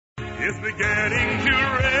It's beginning to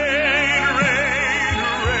rain, rain,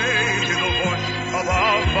 rain in the voice of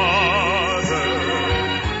our Father,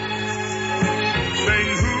 saying,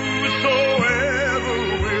 whosoever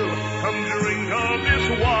will come drink of this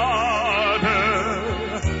water,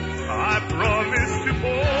 I promise to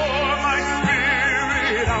pour my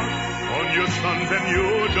Spirit out on your sons and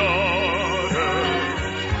your daughters.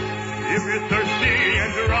 If you're thirsty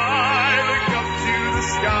and dry, look up to the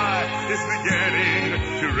sky. It's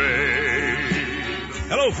beginning to rain.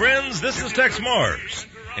 Hello, friends. This is Texe Mars,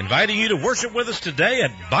 inviting you to worship with us today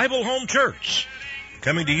at Bible Home Church,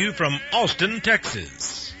 coming to you from Austin,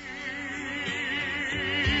 Texas.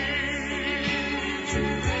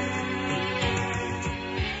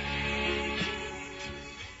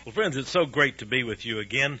 Well, friends, it's so great to be with you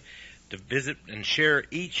again, to visit and share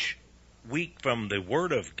each week from the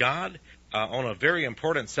Word of God on a very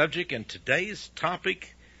important subject. And today's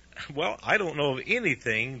topic, well, I don't know of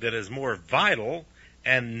anything that is more vital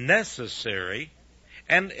and necessary.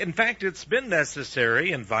 And in fact, it's been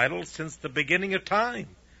necessary and vital since the beginning of time.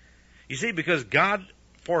 You see, because God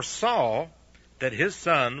foresaw that His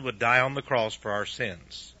Son would die on the cross for our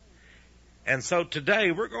sins. And so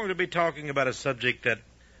today we're going to be talking about a subject that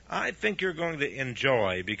I think you're going to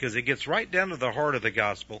enjoy because it gets right down to the heart of the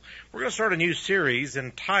gospel. We're going to start a new series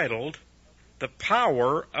entitled The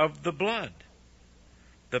Power of the Blood.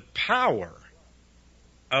 The Power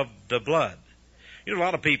of the Blood. You know, a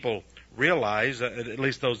lot of people realize, at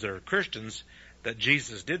least those that are Christians, that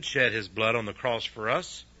Jesus did shed His blood on the cross for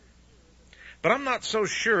us. But I'm not so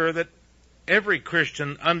sure that every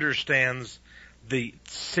Christian understands the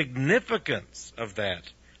significance of that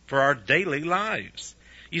for our daily lives.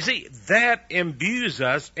 You see, that imbues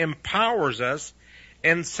us, empowers us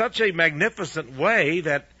in such a magnificent way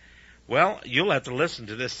that, well, you'll have to listen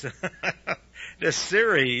to this this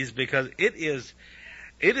series because it is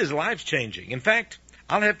life-changing. In fact,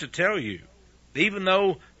 I'll have to tell you, even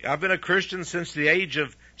though I've been a Christian since the age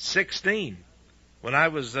of 16, when I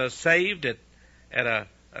was saved at a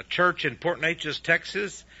church in Port Neches,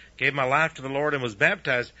 Texas, gave my life to the Lord and was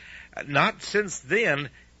baptized, not since then,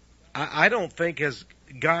 I don't think has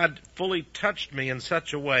God fully touched me in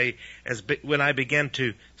such a way as when I began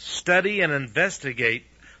to study and investigate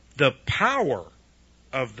the power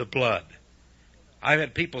of the blood. I've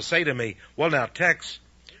had people say to me, well, now, Texe,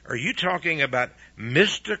 are you talking about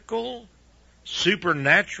mystical,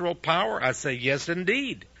 supernatural power? I say, yes,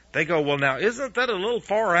 indeed. They go, well, now, isn't that a little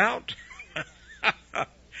far out? I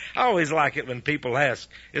always like it when people ask,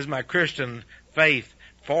 is my Christian faith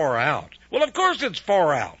far out? Well, of course it's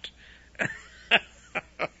far out.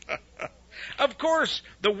 Of course,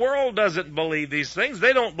 the world doesn't believe these things.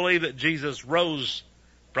 They don't believe that Jesus rose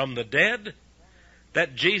from the dead,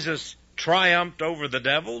 that Jesus triumphed over the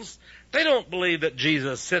devils. They don't believe that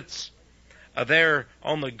Jesus sits there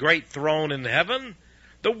on the great throne in heaven.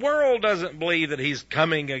 The world doesn't believe that He's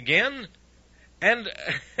coming again. And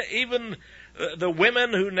even the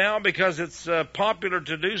women who now, because it's popular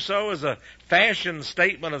to do so as a fashion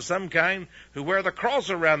statement of some kind, who wear the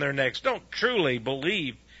cross around their necks, don't truly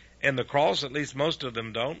believe in the cross. At least most of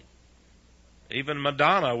them don't. Even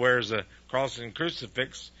Madonna wears a cross and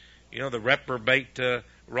crucifix, you know, the reprobate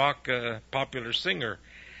rock popular singer.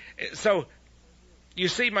 So, you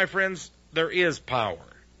see, my friends, there is power.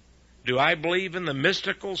 Do I believe in the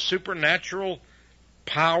mystical, supernatural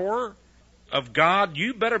power of God?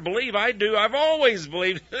 You better believe I do. I've always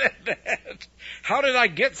believed that. How did I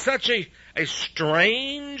get such a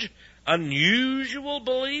strange, unusual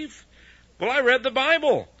belief? Well, I read the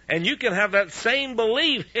Bible. And you can have that same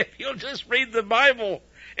belief if you'll just read the Bible.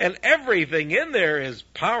 And everything in there is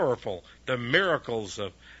powerful. The miracles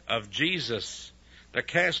of Jesus, the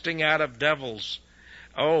casting out of devils.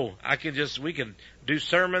 Oh, we can do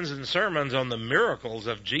sermons and sermons on the miracles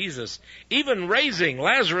of Jesus. Even raising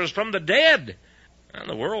Lazarus from the dead. And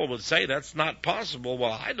the world would say that's not possible.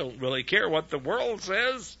 Well, I don't really care what the world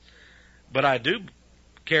says. But I do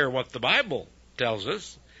care what the Bible tells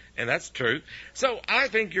us. And that's true. So I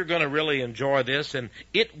think you're going to really enjoy this, and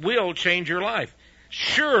it will change your life.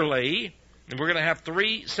 Surely, and we're going to have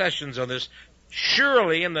 3 sessions on this,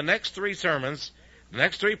 surely in the next 3 sermons, the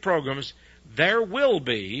next 3 programs, there will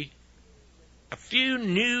be a few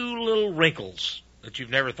new little wrinkles that you've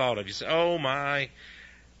never thought of. You say, oh my,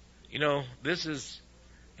 you know, this is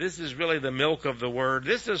really the milk of the Word.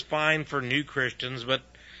 This is fine for new Christians, but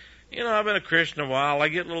you know, I've been a Christian a while. I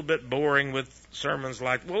get a little bit boring with sermons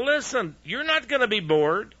like, well, listen, you're not going to be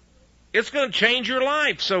bored. It's going to change your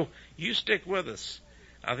life. So you stick with us.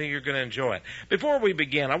 I think you're going to enjoy it. Before we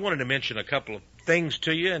begin, I wanted to mention a couple of things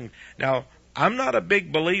to you. And now, I'm not a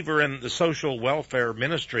big believer in the social welfare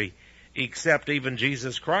ministry, except even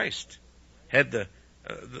Jesus Christ had the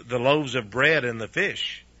loaves of bread and the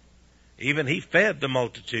fish. Even he fed the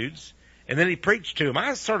multitudes, and then he preached to them.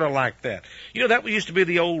 I sort of like that. You know, that used to be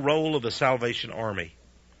the old role of the Salvation Army.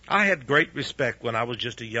 I had great respect when I was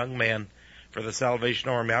just a young man for the Salvation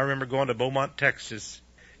Army. I remember going to Beaumont, Texas.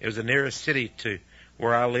 It was the nearest city to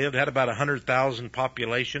where I lived. It had about 100,000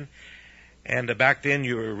 population. And back then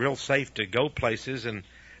you were real safe to go places. And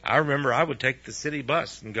I remember I would take the city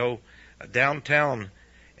bus and go downtown.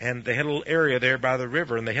 And they had a little area there by the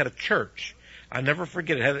river, and they had a church. I never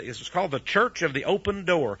forget it. It was called the Church of the Open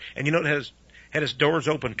Door. And you know, it had its doors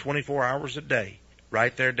open 24 hours a day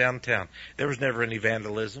right there downtown. There was never any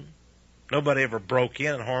vandalism. Nobody ever broke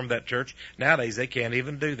in and harmed that church. Nowadays, they can't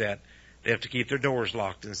even do that. They have to keep their doors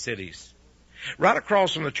locked in cities. Right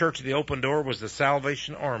across from the Church of the Open Door was the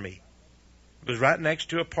Salvation Army. It was right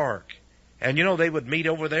next to a park. And, you know, they would meet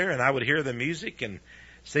over there, and I would hear the music and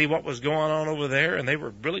see what was going on over there. And they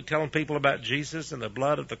were really telling people about Jesus and the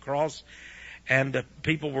blood of the cross. And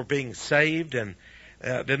people were being saved. And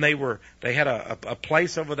then they had a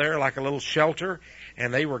place over there, like a little shelter.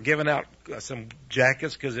 And they were giving out some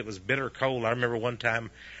jackets because it was bitter cold. I remember one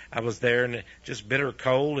time I was there and just bitter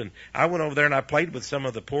cold. And I went over there and I played with some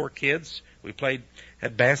of the poor kids. We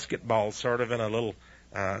had basketball sort of in a little,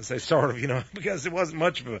 because it wasn't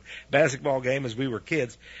much of a basketball game as we were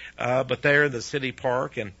kids. But there in the city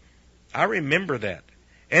park. And I remember that.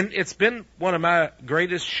 And it's been one of my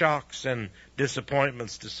greatest shocks and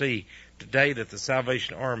disappointments to see today that the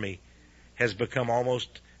Salvation Army has become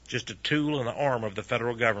almost just a tool in the arm of the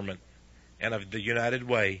federal government and of the United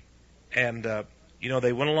Way. And,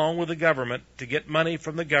 they went along with the government to get money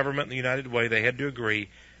from the government and the United Way. They had to agree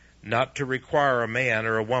not to require a man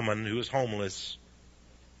or a woman who is homeless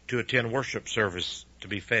to attend worship service to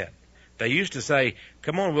be fed. They used to say,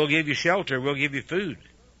 come on, we'll give you shelter, we'll give you food.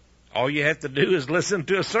 All you have to do is listen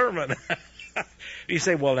to a sermon. You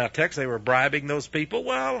say, well, now, Texe, they were bribing those people.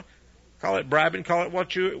 Well, call it bribing, call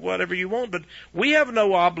it whatever you want, but we have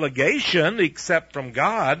no obligation except from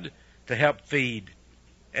God to help feed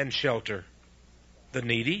and shelter the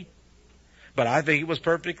needy. But I think it was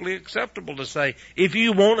perfectly acceptable to say, if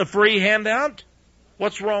you want a free handout,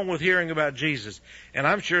 what's wrong with hearing about Jesus? And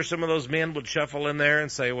I'm sure some of those men would shuffle in there and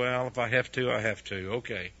say, well, if I have to, I have to.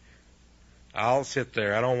 Okay. I'll sit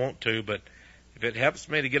there. I don't want to, but if it helps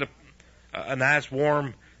me to get a nice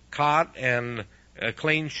warm cot and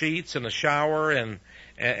clean sheets and a shower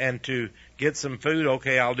and to get some food,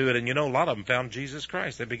 okay, I'll do it. And a lot of them found Jesus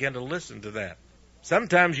Christ. They began to listen to that.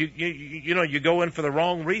 Sometimes you go in for the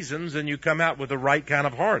wrong reasons and you come out with the right kind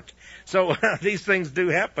of heart. So these things do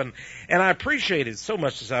happen, and I appreciate it so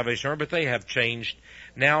much, the Salvation Army, but they have changed.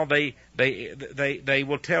 Now they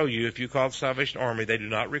will tell you, if you call the Salvation Army, they do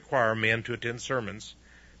not require men to attend sermons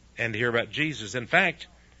and hear about Jesus. In fact,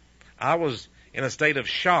 I was in a state of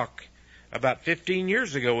shock about 15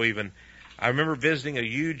 years ago even. I remember visiting a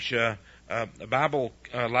huge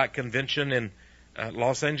Bible-like convention in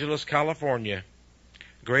Los Angeles, California.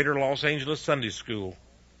 Greater Los Angeles Sunday School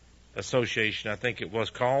Association, I think it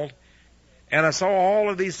was called. And I saw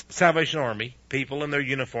all of these Salvation Army people in their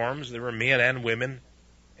uniforms. There were men and women.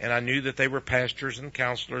 And I knew that they were pastors and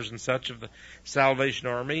counselors and such of the Salvation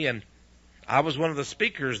Army. And I was one of the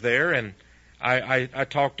speakers there. And I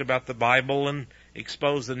talked about the Bible and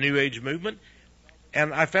exposed the New Age movement.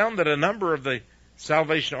 And I found that a number of the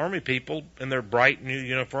Salvation Army people in their bright new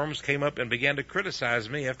uniforms came up and began to criticize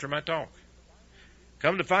me after my talk.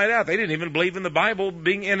 Come to find out, they didn't even believe in the Bible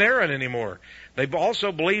being inerrant anymore. They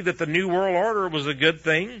also believed that the New World Order was a good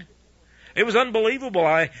thing. It was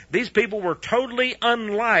unbelievable. These people were totally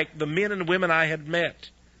unlike the men and women I had met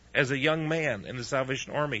as a young man in the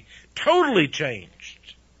Salvation Army. Totally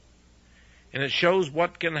changed. And it shows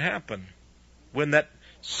what can happen when that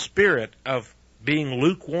spirit of being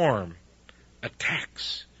lukewarm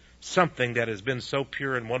attacks something that has been so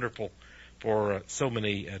pure and wonderful for so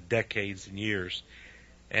many decades and years.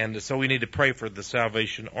 And so we need to pray for the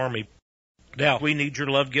Salvation Army. Now, we need your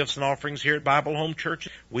love, gifts, and offerings here at Bible Home Church.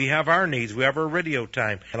 We have our needs. We have our radio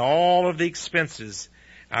time and all of the expenses.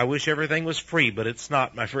 I wish everything was free, but it's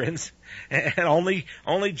not, my friends. And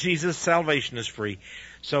only Jesus' salvation is free.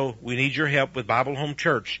 So we need your help with Bible Home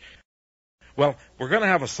Church. Well, we're going to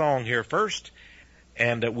have a song here first,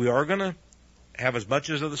 and we are going to have as much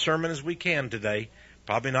of the sermon as we can today.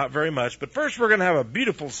 Probably not very much, but first we're going to have a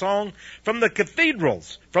beautiful song from the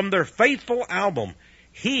Cathedrals, from their Faithful album,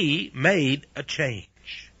 He Made a Change.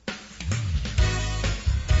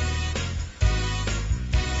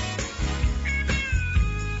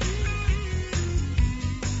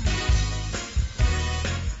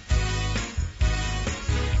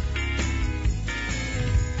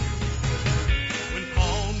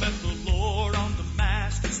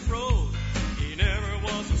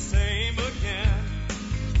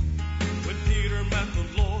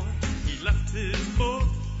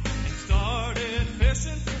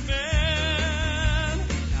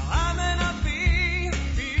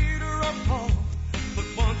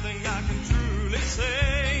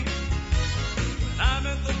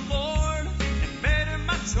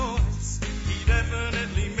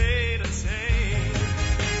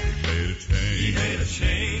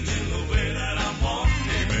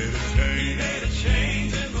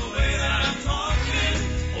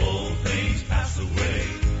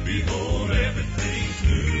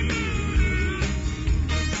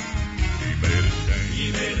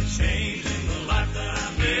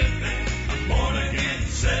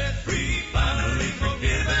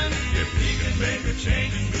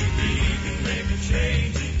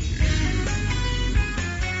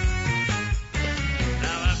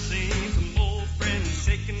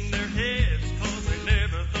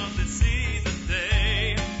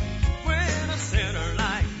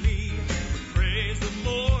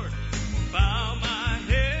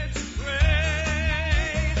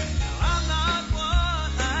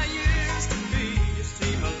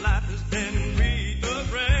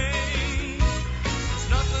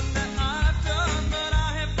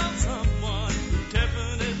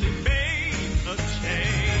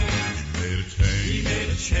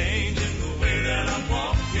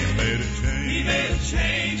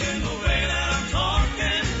 change in the way that I'm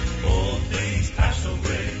talking. Old things pass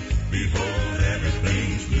away. Behold,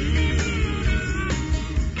 everything's new.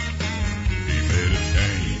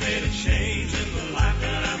 He made a change in the life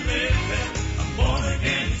that I'm living. I'm born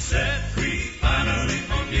again, set free, finally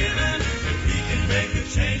forgiven. If he can make a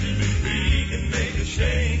change in me, he can make a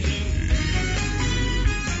change in you.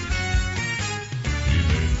 He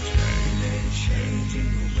made a change in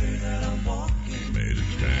the way that I'm walking. He made a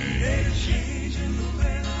change in the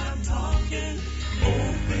way that I'm talking.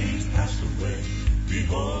 Old things passed away.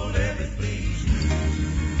 Behold, everything's new.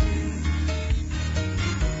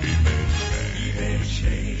 He made a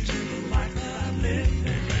change in the life that I'm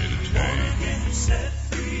living. Born again, set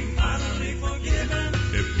free, finally forgiven.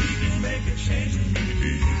 If he can make a change in me,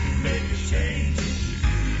 he can make a change in you.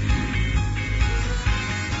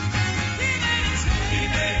 He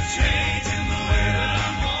made a change in the way that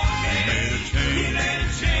I'm walking. He made a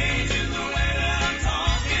change in the way that I'm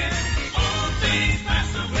talking. All things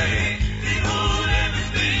pass away. Behold,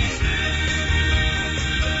 everything's new.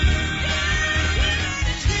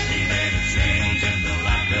 He made a change in the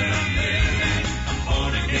life that I'm living. I'm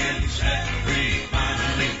born again, set free,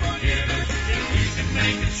 finally forgiven. If he can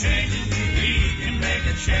make a change in me, he can make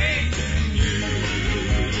a change in you.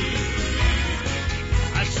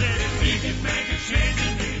 I said if he can make a change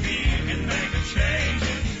in me, he can make a change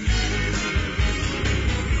in you.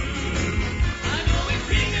 I know if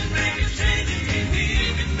he can make a change in me, he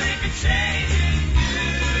can make a change in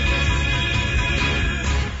you.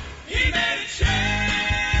 He made a change.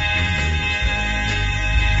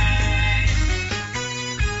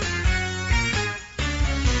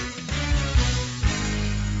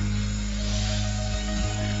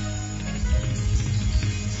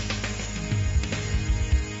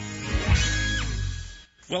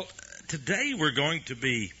 Well, today we're going to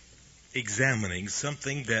be examining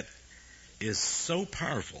something that is so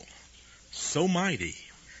powerful, so mighty,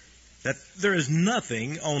 that there is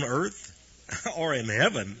nothing on earth or in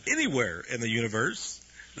heaven, anywhere in the universe,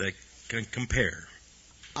 that can compare.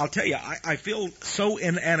 I'll tell you, I feel so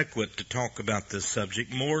inadequate to talk about this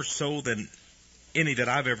subject, more so than any that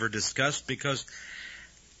I've ever discussed, because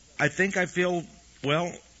I think I feel,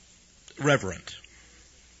 well, reverent.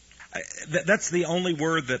 That's the only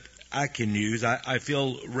word that I can use. I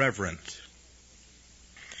feel reverent.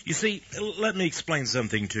 You see, let me explain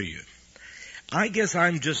something to you. I guess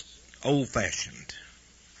I'm just old-fashioned.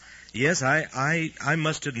 Yes, I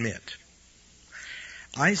must admit,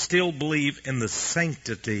 I still believe in the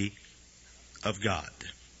sanctity of God.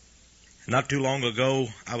 Not too long ago,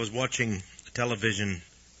 I was watching a television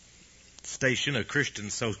station, a Christian,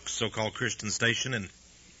 so-called Christian station, and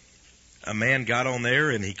a man got on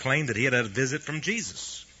there and he claimed that he had a visit from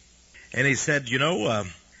Jesus. And he said,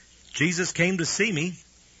 Jesus came to see me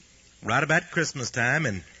right about Christmas time,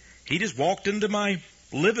 and he just walked into my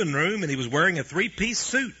living room and he was wearing a 3-piece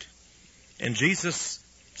suit. And Jesus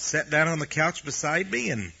sat down on the couch beside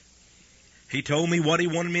me and he told me what he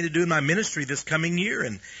wanted me to do in my ministry this coming year.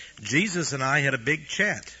 And Jesus and I had a big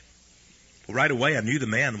chat. Well, right away I knew the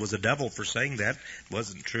man was a devil for saying that. It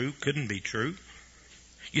wasn't true, couldn't be true.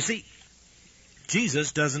 You see,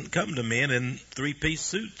 Jesus doesn't come to men in 3-piece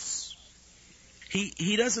suits.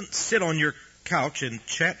 He doesn't sit on your couch and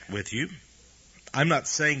chat with you. I'm not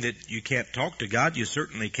saying that you can't talk to God. You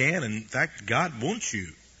certainly can. In fact, God wants you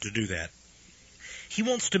to do that. He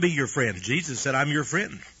wants to be your friend. Jesus said, I'm your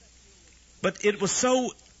friend. But it was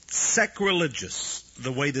so sacrilegious,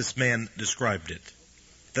 the way this man described it,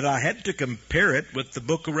 that I had to compare it with the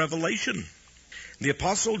book of Revelation. The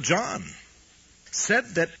Apostle John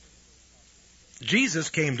said that Jesus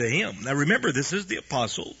came to him. Now remember, this is the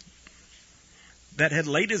apostle that had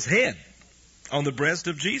laid his head on the breast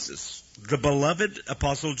of Jesus, the beloved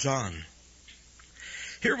Apostle John.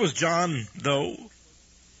 Here was John, though.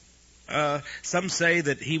 Some say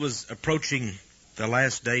that he was approaching the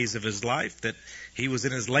last days of his life, that he was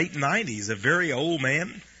in his late 90s, a very old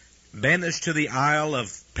man, banished to the Isle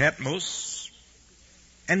of Patmos.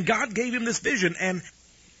 And God gave him this vision, and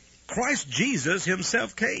Christ Jesus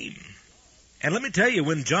himself came. And let me tell you,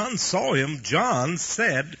 when John saw him, John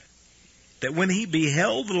said that when he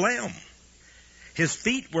beheld the Lamb, his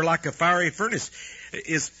feet were like a fiery furnace.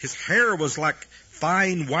 His hair was like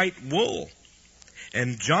fine white wool.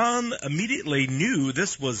 And John immediately knew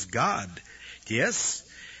this was God. Yes,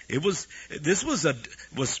 this was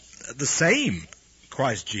the same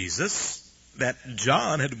Christ Jesus that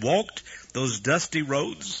John had walked those dusty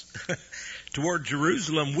roads toward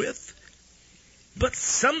Jerusalem with. But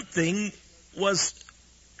something was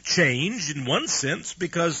changed in one sense,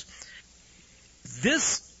 because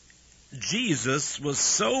this Jesus was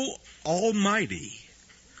so almighty,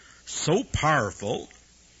 so powerful,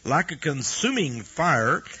 like a consuming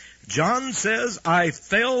fire, John says, I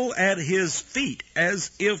fell at his feet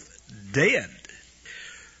as if dead.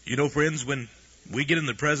 You know, friends, when we get in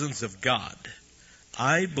the presence of God,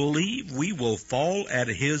 I believe we will fall at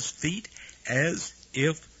his feet as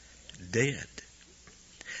if dead.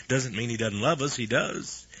 Doesn't mean he doesn't love us, he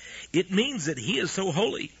does. It means that he is so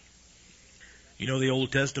holy. You know, the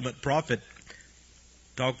Old Testament prophet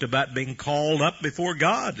talked about being called up before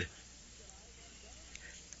God.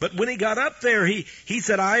 But when he got up there, he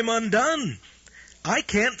said, I'm undone. I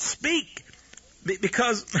can't speak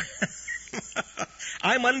because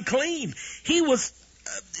I'm unclean. He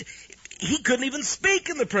couldn't even speak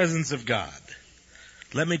in the presence of God.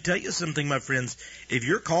 Let me tell you something, my friends. If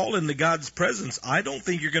you're called into God's presence, I don't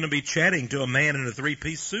think you're going to be chatting to a man in a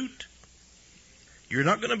three-piece suit. You're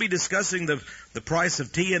not going to be discussing the price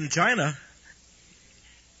of tea in China.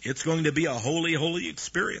 It's going to be a holy, holy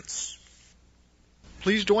experience.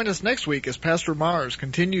 Please join us next week as Pastor Mars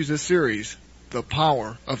continues his series, The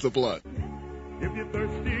Power of the Blood. If you're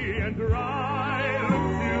thirsty and dry, look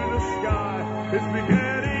to the sky. It's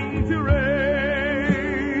beginning to rain.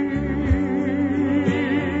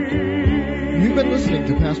 You've been listening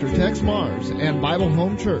to Pastor Texe Mars and Bible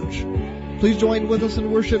Home Church. Please join with us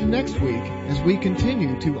in worship next week as we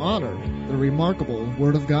continue to honor the remarkable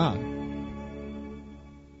Word of God.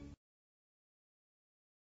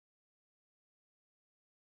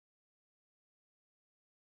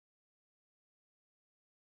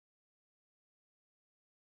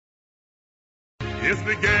 It's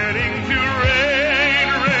beginning to rain,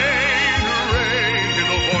 rain, rain, in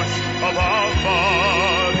the voice of our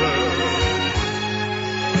Father.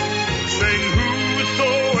 Sing,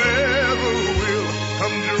 whosoever will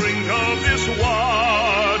come drink of this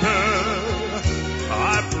water.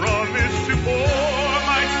 I promise to pour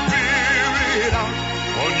my Spirit out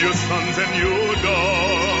on your sons and your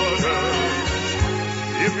daughters.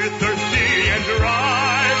 If you're thirsty and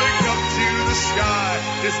dry, look up to the sky.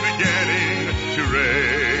 It's beginning to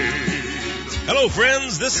rain. Hello,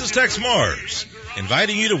 friends. This is Texe Mars,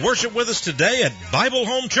 inviting you to worship with us today at Bible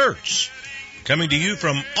Home Church, coming to you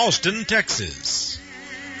from Austin, Texas.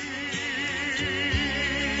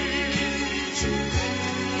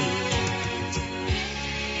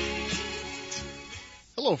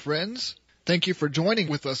 Hello, friends. Thank you for joining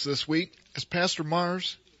with us this week as Pastor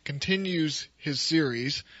Mars continues his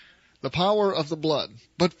series, The Power of the Blood.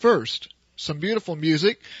 But first, some beautiful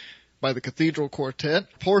music by the Cathedral Quartet,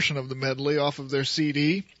 a portion of the medley off of their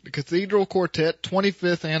CD, the Cathedral Quartet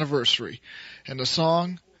 25th Anniversary, and the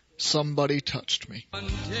song, Somebody Touched Me. One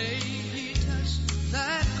day he touched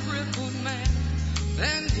that crippled man,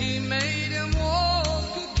 then he made him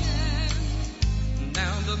walk again.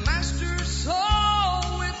 Now the master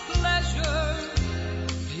saw with pleasure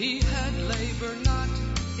he had labored not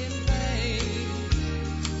in vain.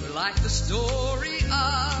 Like the story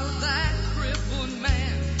of that crippled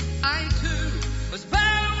man, I too was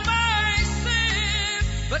bound by sin,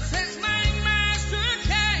 but since my master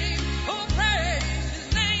came, oh praise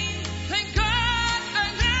his name, thank God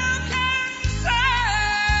I now can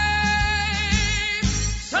say,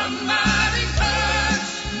 somebody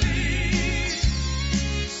touched me,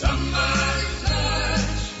 somebody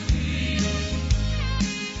touched me.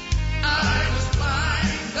 I was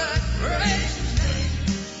blind, but praise his name,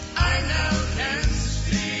 I now can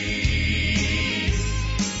see.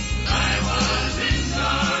 I was in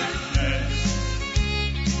darkness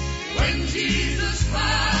when Jesus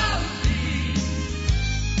found me,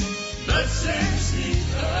 but since he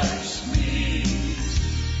touched me,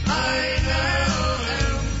 I now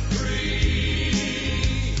am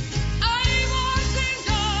free. I was in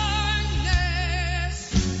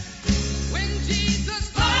darkness when Jesus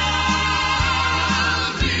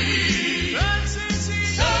found me, but since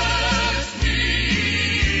he touched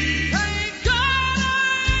me, thank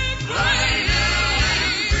God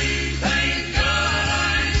I'm free. Thank God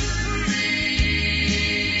I'm free.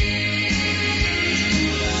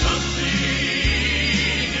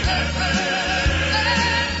 Something happened,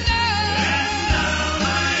 and now I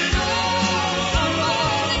know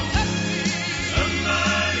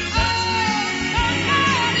somebody touched me.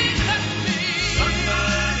 Somebody touched me. Somebody touched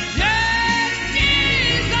me. Yes,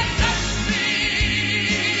 Jesus touched me,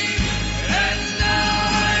 and now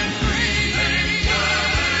I'm free. Thank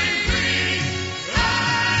God I'm free.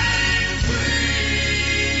 I'm free.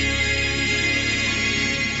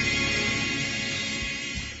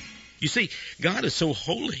 You see, God is so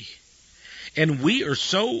holy, and we are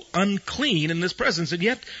so unclean in His presence. And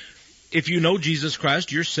yet, if you know Jesus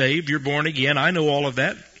Christ, you're saved, you're born again. I know all of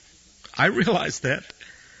that. I realize that.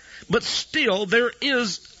 But still, there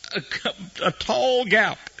is a tall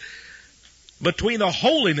gap between the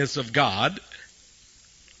holiness of God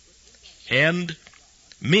and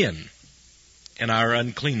men and our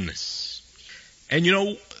uncleanness. And you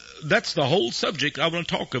know, that's the whole subject I want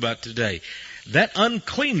to talk about today. That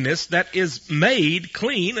uncleanness that is made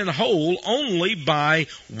clean and whole only by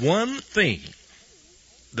one thing: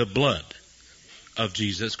 the blood of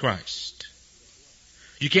Jesus Christ.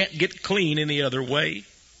 You can't get clean any other way.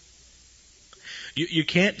 You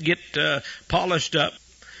can't get polished up.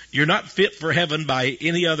 You're not fit for heaven by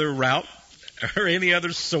any other route or any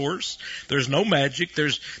other source. There's no magic.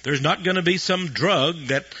 There's not going to be some drug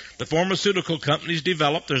that the pharmaceutical companies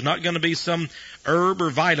develop. There's not going to be some herb or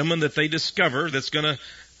vitamin that they discover that's going to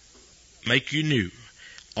make you new.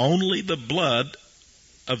 Only the blood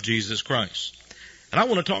of Jesus Christ. And I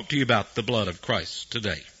want to talk to you about the blood of Christ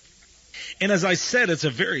today. And as I said, it's a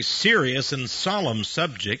very serious and solemn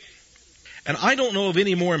subject. And I don't know of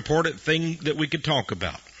any more important thing that we could talk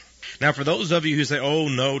about. Now, for those of you who say, oh,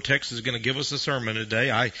 no, Texe is going to give us a sermon today,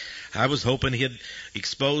 I was hoping he'd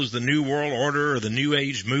expose the New World Order or the New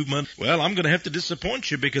Age movement. Well, I'm going to have to disappoint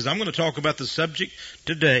you, because I'm going to talk about the subject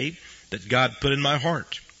today that God put in my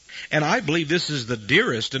heart. And I believe this is the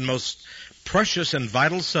dearest and most precious and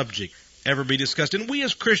vital subject ever be discussed. And we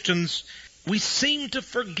as Christians, we seem to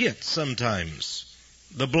forget sometimes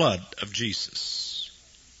the blood of Jesus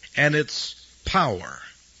and its power.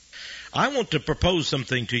 I want to propose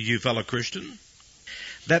something to you, fellow Christian,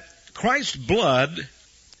 that Christ's blood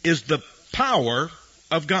is the power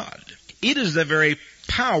of God. It is the very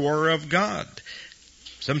power of God.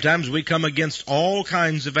 Sometimes we come against all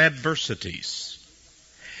kinds of adversities.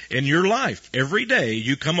 In your life, every day,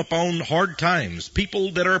 you come upon hard times,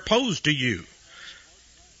 people that are opposed to you,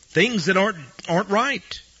 things that aren't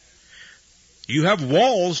right. You have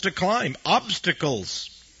walls to climb, obstacles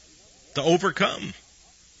to overcome.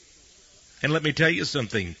 And let me tell you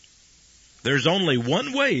something. There's only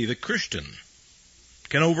one way the Christian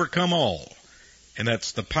can overcome all, and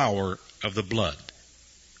that's the power of the blood.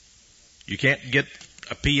 You can't get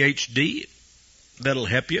a PhD that'll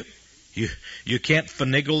help you. You can't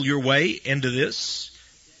finagle your way into this.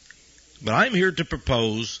 But I'm here to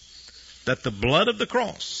propose that the blood of the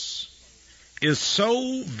cross is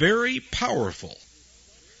so very powerful,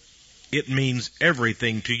 it means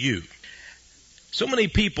everything to you. So many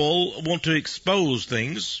people want to expose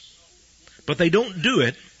things, but they don't do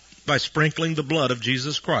it by sprinkling the blood of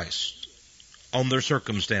Jesus Christ on their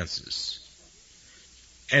circumstances.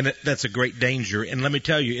 And that's a great danger. And let me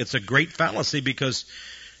tell you, it's a great fallacy, because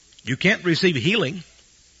you can't receive healing,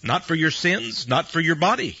 not for your sins, not for your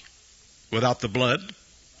body, without the blood.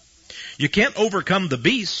 You can't overcome the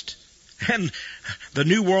beast and the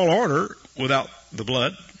New World Order without the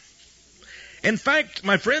blood. In fact,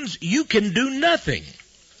 my friends, you can do nothing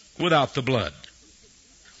without the blood.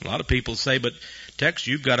 A lot of people say, but Texe,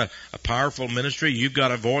 you've got a powerful ministry, you've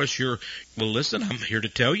got a voice, well, listen, I'm here to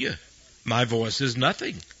tell you, my voice is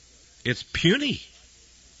nothing. It's puny.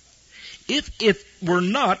 If it were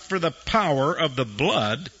not for the power of the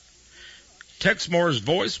blood, Texe Moore's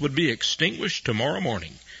voice would be extinguished tomorrow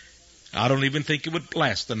morning. I don't even think it would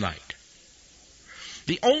last the night.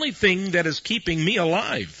 The only thing that is keeping me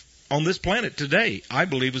alive on this planet today, I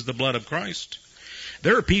believe, is the blood of Christ.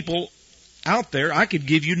 There are people out there, I could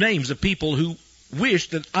give you names of people who wish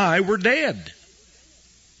that I were dead.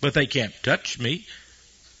 But they can't touch me.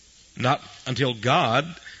 Not until God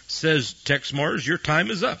says, Texe Mars, your time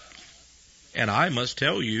is up. And I must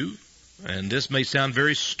tell you, and this may sound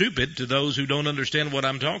very stupid to those who don't understand what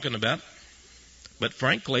I'm talking about, but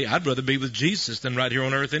frankly, I'd rather be with Jesus than right here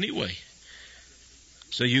on earth anyway.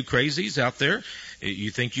 So you crazies out there,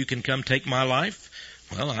 you think you can come take my life?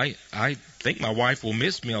 Well, I think my wife will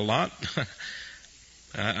miss me a lot.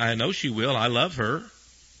 I know she will. I love her.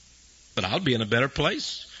 But I'll be in a better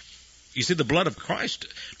place. You see, the blood of Christ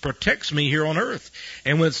protects me here on earth.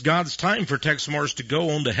 And when it's God's time for Texe Mars to go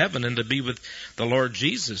on to heaven and to be with the Lord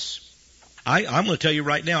Jesus, I'm going to tell you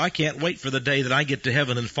right now, I can't wait for the day that I get to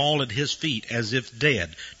heaven and fall at His feet as if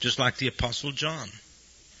dead, just like the Apostle John.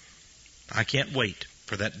 I can't wait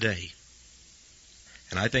for that day.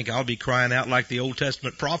 And I think I'll be crying out like the Old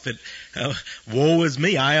Testament prophet, woe is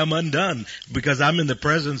me, I am undone, because I'm in the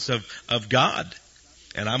presence of God,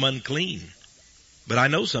 and I'm unclean. But I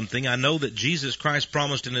know something. I know that Jesus Christ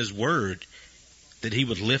promised in His Word that He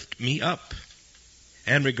would lift me up.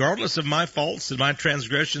 And regardless of my faults and my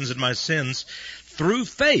transgressions and my sins, through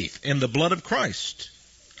faith in the blood of Christ,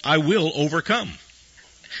 I will overcome.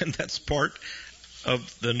 And that's part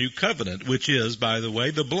of the new covenant, which is, by the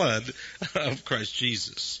way, the blood of Christ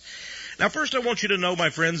Jesus. Now, first I want you to know,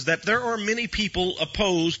 my friends, that there are many people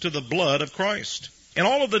opposed to the blood of Christ. In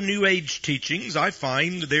all of the New Age teachings, I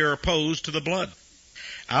find they are opposed to the blood.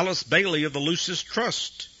 Alice Bailey of the Lucis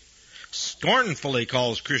Trust scornfully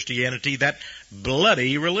calls Christianity that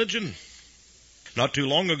bloody religion. Not too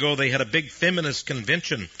long ago, they had a big feminist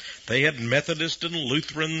convention. They had Methodists and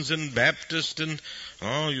Lutherans and Baptists and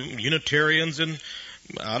Unitarians and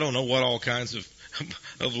I don't know what all kinds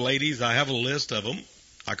of ladies. I have a list of them.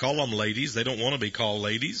 I call them ladies. They don't want to be called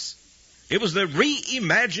ladies. It was the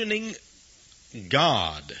Reimagining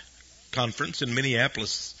God conference in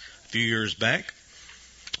Minneapolis a few years back.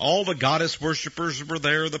 All the goddess worshippers were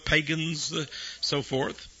there, the pagans, so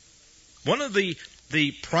forth. One of the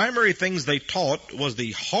primary things they taught was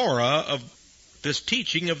the horror of this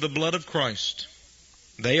teaching of the blood of Christ.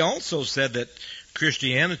 They also said that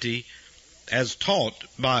Christianity, as taught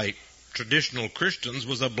by traditional Christians,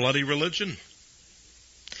 was a bloody religion.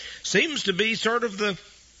 Seems to be sort of the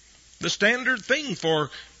standard thing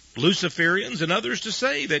for Luciferians and others to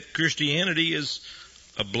say that Christianity is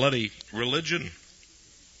a bloody religion.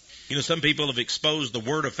 You know, some people have exposed the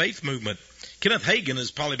Word of Faith movement. Kenneth Hagin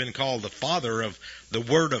has probably been called the father of the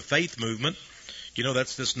Word of Faith movement. You know,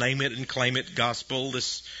 that's this name it and claim it gospel,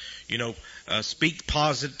 this, speak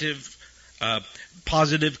positive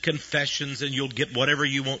confessions and you'll get whatever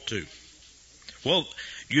you want to. Well,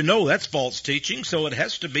 you know that's false teaching, so it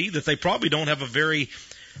has to be that they probably don't have a very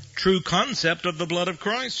true concept of the blood of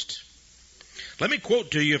Christ. Let me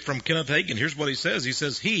quote to you from Kenneth Hagin. Here's what he says. He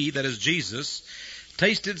says, "He, that is Jesus,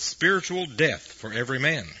 tasted spiritual death for every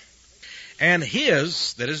man. And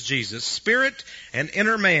his, that is Jesus, spirit and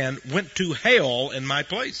inner man went to hell in my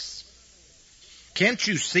place." Can't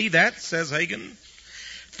you see that, says Hagin?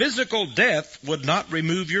 Physical death would not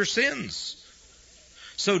remove your sins.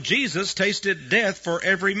 So Jesus tasted death for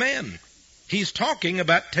every man. He's talking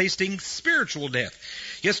about tasting spiritual death.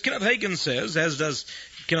 Yes, Kenneth Hagin says, as does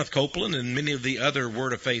Kenneth Copeland and many of the other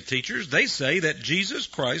Word of Faith teachers, they say that Jesus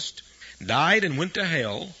Christ died and went to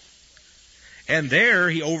hell, and there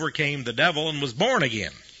he overcame the devil and was born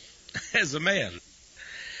again as a man.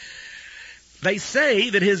 They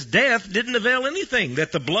say that his death didn't avail anything,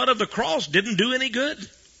 that the blood of the cross didn't do any good,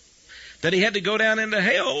 that he had to go down into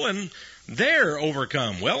hell and there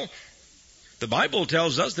overcome. Well, the Bible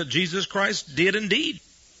tells us that Jesus Christ did indeed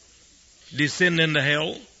descend into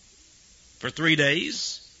hell for 3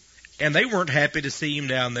 days, and they weren't happy to see him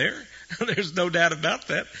down there. There's no doubt about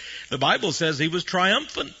that. The Bible says he was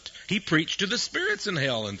triumphant. He preached to the spirits in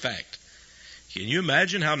hell, in fact. Can you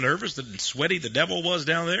imagine how nervous and sweaty the devil was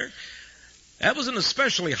down there? That was an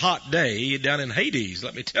especially hot day down in Hades,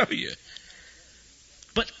 let me tell you.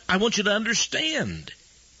 But I want you to understand,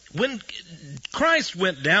 when Christ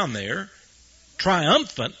went down there,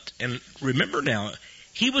 triumphant, and remember now,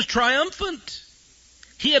 he was triumphant.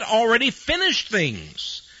 He had already finished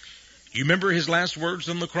things. You remember his last words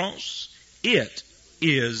on the cross? It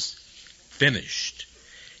is finished.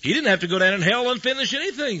 He didn't have to go down in hell and finish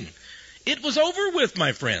anything. It was over with,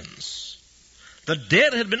 my friends. The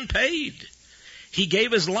debt had been paid. He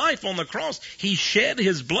gave his life on the cross. He shed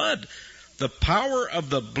his blood. The power of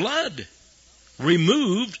the blood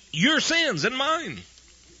removed your sins and mine.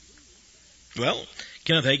 Well,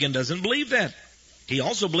 Kenneth Hagin doesn't believe that. He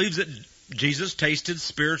also believes that Jesus tasted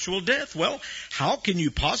spiritual death. Well, how can you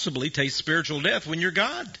possibly taste spiritual death when you're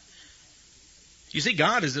God? You see,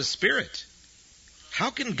 God is a spirit. How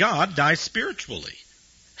can God die spiritually?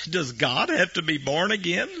 Does God have to be born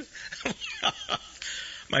again?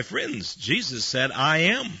 My friends, Jesus said, "I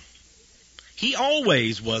am." He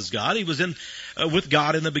always was God. He was with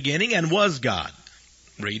God in the beginning and was God.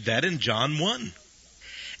 Read that in John 1.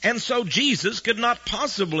 And so Jesus could not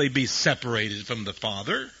possibly be separated from the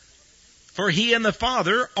Father, for he and the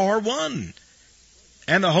Father are one.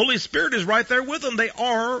 And the Holy Spirit is right there with them. They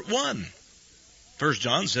are one. 1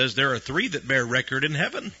 John says there are 3 that bear record in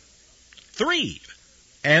heaven. 3.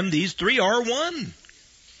 And these 3 are one.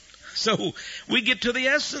 So we get to the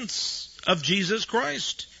essence of Jesus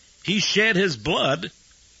Christ. He shed his blood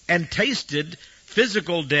and tasted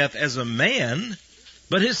physical death as a man,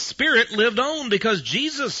 but his spirit lived on, because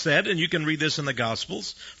Jesus said, and you can read this in the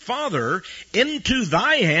Gospels, "Father, into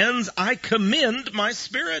thy hands I commend my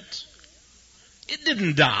spirit." It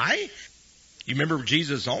didn't die. You remember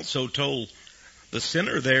Jesus also told the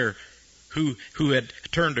sinner there who had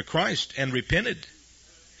turned to Christ and repented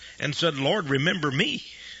and said, "Lord, remember me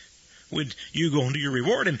when you go into your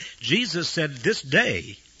reward." And Jesus said, "This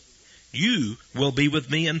day you will be with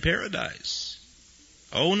me in paradise."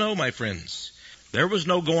 Oh no, my friends. There was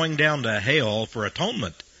no going down to hell for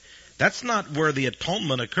atonement. That's not where the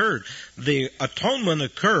atonement occurred. The atonement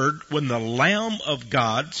occurred when the Lamb of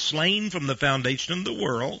God, slain from the foundation of the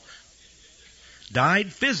world,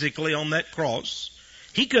 died physically on that cross.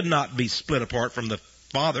 He could not be split apart from the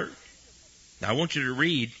Father. Now I want you to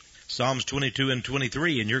read Psalms 22 and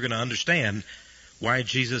 23, and you're going to understand why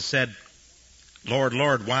Jesus said, Lord,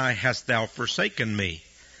 Lord, why hast thou forsaken me?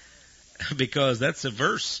 Because that's a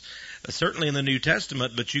verse, certainly in the New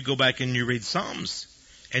Testament, but you go back and you read Psalms,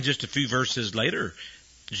 and just a few verses later,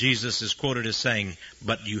 Jesus is quoted as saying,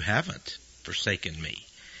 but you haven't forsaken me.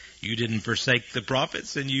 You didn't forsake the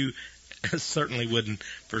prophets, and you certainly wouldn't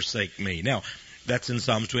forsake me. Now, that's in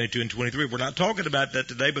Psalms 22 and 23. We're not talking about that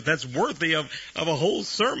today, but that's worthy of a whole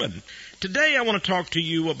sermon. Today I want to talk to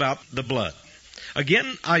you about the blood.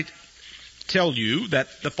 Again, I tell you that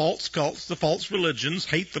the false cults, the false religions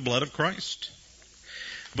hate the blood of Christ.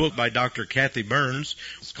 A book by Dr. Kathy Burns.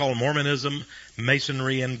 It's called Mormonism,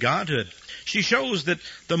 Masonry, and Godhood. She shows that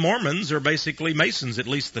the Mormons are basically Masons, at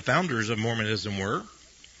least the founders of Mormonism were,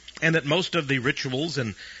 and that most of the rituals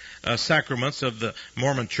and sacraments of the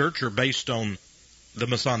Mormon Church are based on the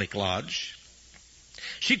Masonic Lodge.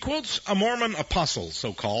 She quotes a Mormon apostle,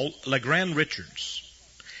 so-called, LeGrand Richards.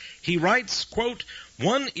 He writes, quote,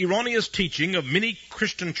 one erroneous teaching of many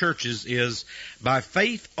Christian churches is, by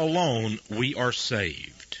faith alone we are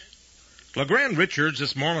saved. LeGrand Richards,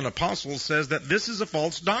 this Mormon apostle, says that this is a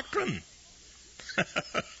false doctrine.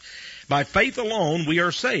 By faith alone we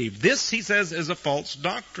are saved. This, he says, is a false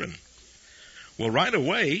doctrine. Well, right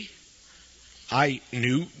away, I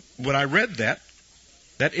knew when I read that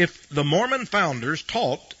if the Mormon founders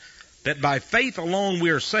taught that by faith alone we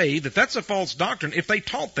are saved, that that's a false doctrine, if they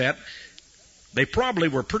taught that, they probably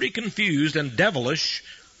were pretty confused and devilish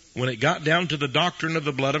when it got down to the doctrine of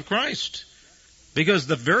the blood of Christ. Because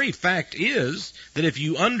the very fact is that if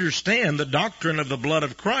you understand the doctrine of the blood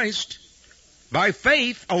of Christ, by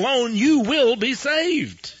faith alone you will be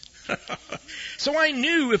saved. So I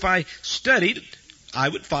knew if I studied, I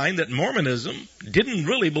would find that Mormonism didn't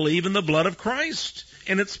really believe in the blood of Christ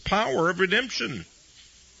and its power of redemption.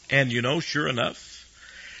 And you know, sure enough,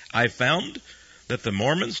 I found that the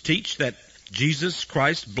Mormons teach that Jesus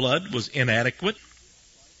Christ's blood was inadequate.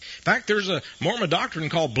 In fact, there's a Mormon doctrine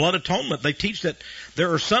called blood atonement. They teach that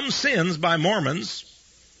there are some sins by Mormons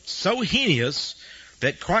so heinous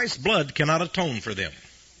that Christ's blood cannot atone for them.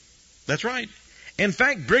 That's right. In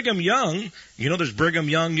fact, Brigham Young, you know, there's Brigham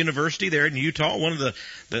Young University there in Utah, one of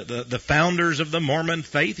the founders of the Mormon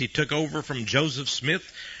faith. He took over from Joseph Smith.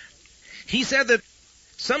 He said that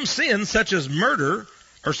some sins, such as murder,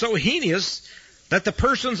 are so heinous that the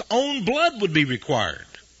person's own blood would be required.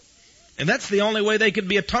 And that's the only way they could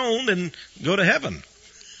be atoned and go to heaven,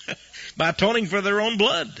 by atoning for their own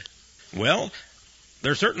blood. Well,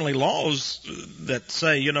 there are certainly laws that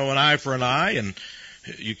say, you know, an eye for an eye, and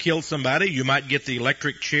you kill somebody, you might get the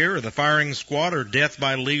electric chair or the firing squad or death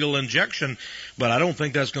by legal injection, but I don't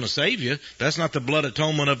think that's going to save you. That's not the blood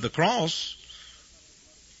atonement of the cross.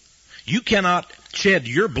 You cannot shed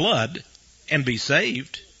your blood and be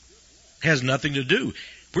saved. It has nothing to do.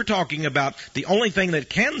 We're talking about the only thing that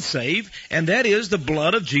can save, and that is the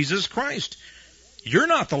blood of Jesus Christ. You're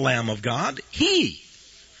not the Lamb of God. He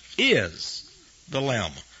is the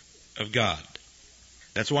Lamb of God.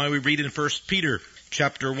 That's why we read in 1 Peter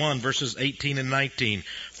chapter 1, verses 18 and 19.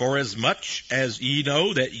 For as much as ye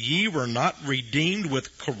know that ye were not redeemed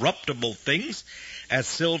with corruptible things, as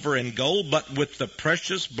silver and gold, but with the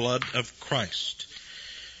precious blood of Christ.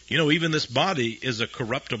 You know, even this body is a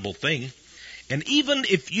corruptible thing. And even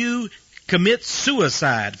if you commit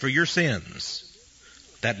suicide for your sins,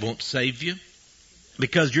 that won't save you,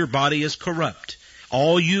 because your body is corrupt.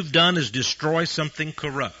 All you've done is destroy something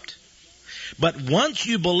corrupt. But once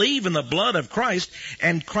you believe in the blood of Christ,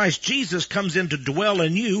 and Christ Jesus comes in to dwell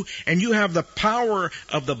in you, and you have the power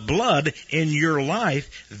of the blood in your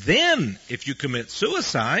life, then if you commit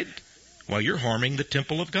suicide, well, you're harming the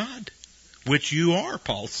temple of God, which you are,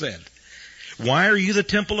 Paul said. Why are you the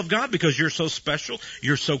temple of God? Because you're so special,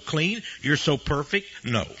 you're so clean, you're so perfect?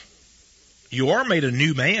 No. You are made a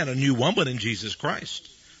new man, a new woman in Jesus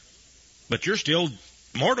Christ. But you're still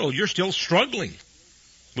mortal, you're still struggling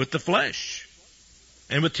with the flesh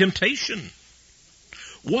and with temptation.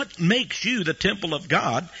 What makes you the temple of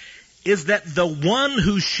God is that the one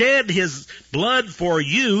who shed his blood for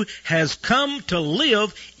you has come to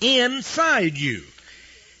live inside you.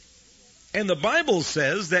 And the Bible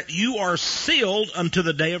says that you are sealed unto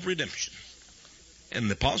the day of redemption. And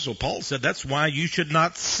the Apostle Paul said that's why you should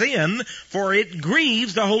not sin, for it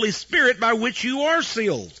grieves the Holy Spirit by which you are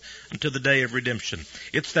sealed unto the day of redemption.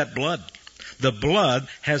 It's that blood. The blood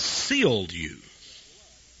has sealed you.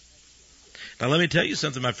 Now let me tell you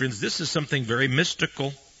something, my friends. This is something very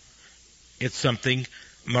mystical. It's something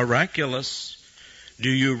miraculous. Do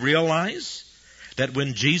you realize that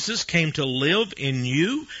when Jesus came to live in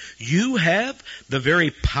you, you have the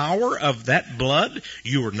very power of that blood?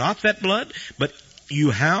 You are not that blood, but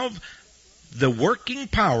you have the working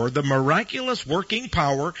power, the miraculous working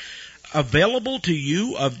power available to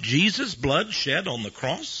you of Jesus' blood shed on the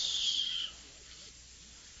cross.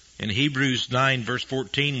 In Hebrews 9 verse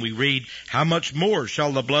 14 we read, "How much more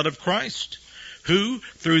shall the blood of Christ, who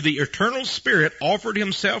through the eternal Spirit offered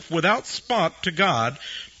himself without spot to God,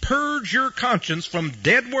 purge your conscience from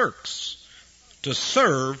dead works to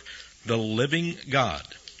serve the living God."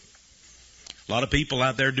 A lot of people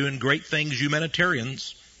out there doing great things,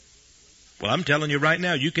 humanitarians. Well, I'm telling you right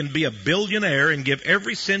now, you can be a billionaire and give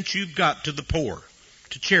every cent you've got to the poor,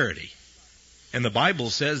 to charity. And the Bible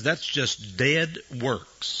says that's just dead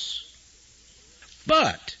works.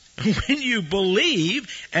 But when you believe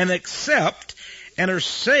and accept and are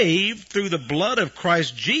saved through the blood of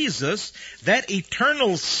Christ Jesus, that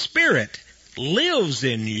eternal Spirit lives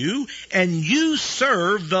in you and you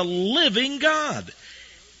serve the living God.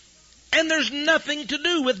 And there's nothing to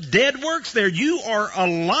do with dead works there. You are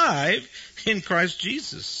alive in Christ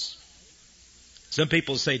Jesus. Some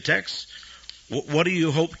people say, Texe, what do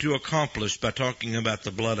you hope to accomplish by talking about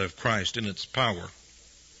the blood of Christ and its power?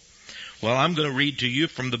 Well, I'm going to read to you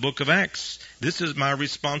from the book of Acts. This is my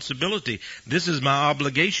responsibility. This is my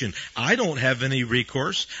obligation. I don't have any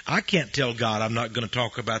recourse. I can't tell God I'm not going to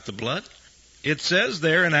talk about the blood. It says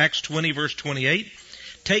there in Acts 20 verse 28,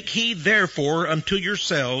 "Take heed therefore unto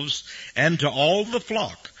yourselves and to all the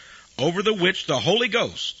flock, over the which the Holy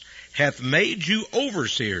Ghost hath made you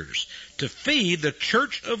overseers, to feed the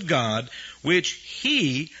church of God, which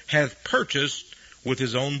he hath purchased with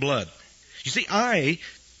his own blood." You see, I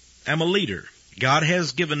am a leader. God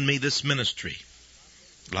has given me this ministry.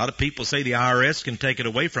 A lot of people say the IRS can take it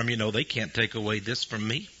away from you. No, they can't take away this from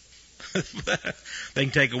me. They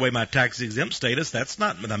can take away my tax-exempt status. That's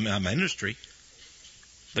not my ministry.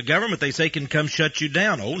 The government, they say, can come shut you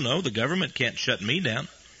down. Oh, no, the government can't shut me down.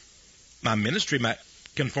 My ministry might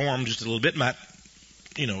conform just a little bit, might,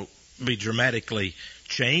 be dramatically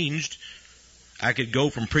changed. I could go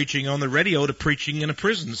from preaching on the radio to preaching in a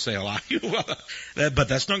prison cell. But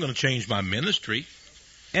that's not going to change my ministry.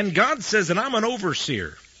 And God says that I'm an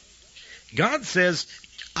overseer. God says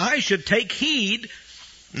I should take heed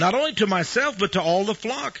not only to myself, but to all the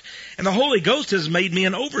flock. And the Holy Ghost has made me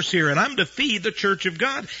an overseer, and I'm to feed the church of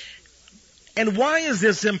God. And why is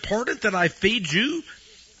this important that I feed you,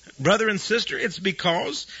 brother and sister? It's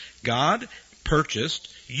because God purchased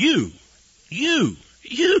you,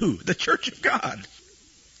 the church of God,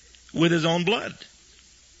 with his own blood.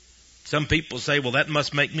 Some people say, well, that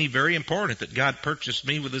must make me very important that God purchased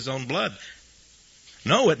me with his own blood.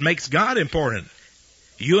 No, it makes God important.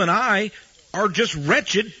 You and I are just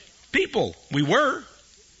wretched people. We were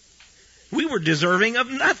deserving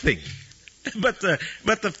of nothing but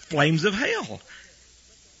the flames of hell.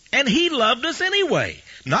 And he loved us anyway,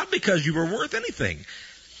 not because you were worth anything.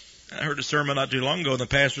 I heard a sermon not too long ago, and the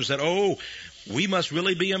pastor said, "Oh, we must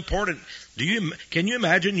really be important." Can you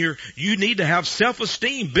imagine? You need to have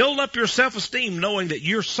self-esteem. Build up your self-esteem, knowing that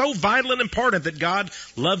you're so vital and important that God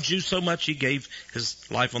loves you so much He gave His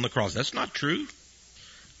life on the cross. That's not true.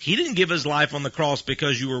 He didn't give His life on the cross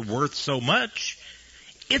because you were worth so much.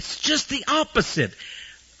 It's just the opposite.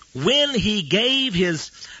 When He gave His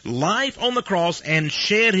life on the cross and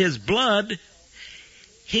shed His blood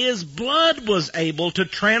was able to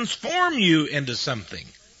transform you into something.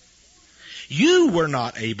 You were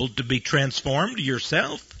not able to be transformed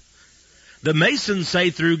yourself. The Masons say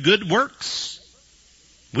through good works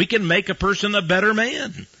we can make a person a better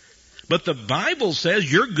man. But the Bible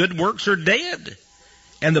says your good works are dead.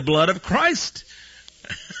 And the blood of Christ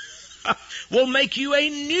will make you a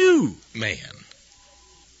new man.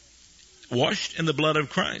 Washed in the blood of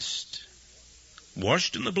Christ.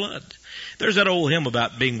 Washed in the blood. There's that old hymn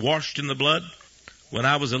about being washed in the blood. When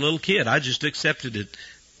I was a little kid, I just accepted it.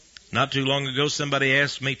 Not too long ago, somebody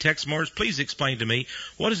asked me, "Texe Morris, please explain to me,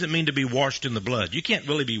 what does it mean to be washed in the blood?" You can't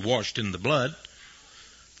really be washed in the blood.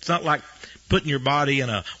 It's not like putting your body in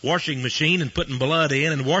a washing machine and putting blood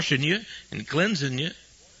in and washing you and cleansing you.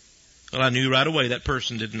 Well, I knew right away that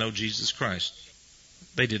person didn't know Jesus Christ.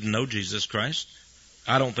 They didn't know Jesus Christ.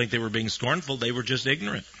 I don't think they were being scornful. They were just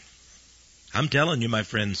ignorant. I'm telling you, my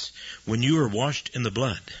friends, when you are washed in the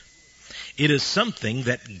blood, it is something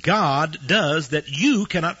that God does that you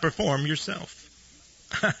cannot perform yourself.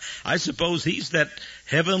 I suppose He's that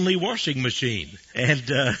heavenly washing machine, and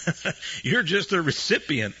you're just a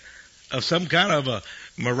recipient of some kind of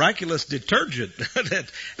miraculous detergent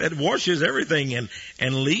that washes everything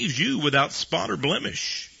and leaves you without spot or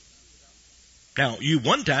blemish. Now, you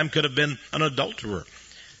one time could have been an adulterer.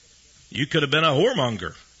 You could have been a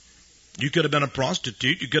whoremonger. You could have been a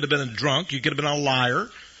prostitute. You could have been a drunk. You could have been a liar.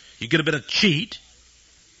 You could have been a cheat.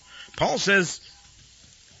 Paul says,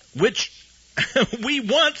 which we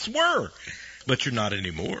once were, but you're not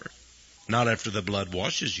anymore. Not after the blood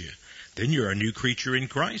washes you. Then you're a new creature in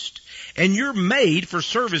Christ. And you're made for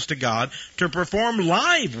service to God to perform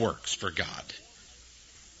live works for God.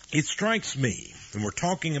 It strikes me, when we're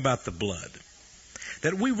talking about the blood,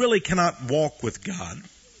 that we really cannot walk with God.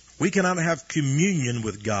 We cannot have communion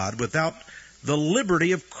with God without the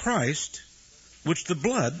liberty of Christ, which the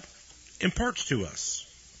blood imparts to us.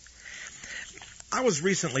 I was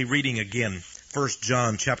recently reading again 1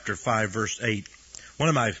 John chapter 5, verse 8. One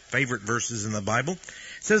of my favorite verses in the Bible. It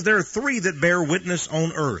says, there are three that bear witness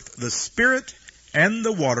on earth, the Spirit and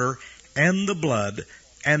the water and the blood,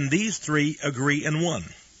 and these three agree in one.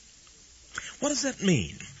 What does that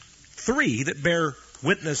mean? Three that bear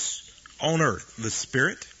witness on earth, the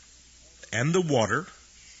Spirit and the water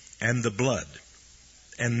and the blood,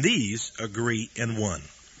 and these agree in one.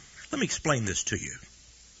 Let me explain this to you.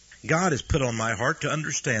 God has put on my heart to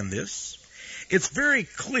understand this. It's very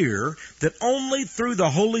clear that only through the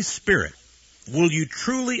Holy Spirit will you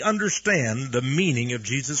truly understand the meaning of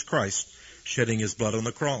Jesus Christ shedding His blood on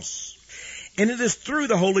the cross. And it is through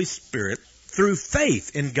the Holy Spirit, through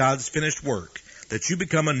faith in God's finished work, that you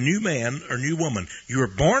become a new man or new woman. You are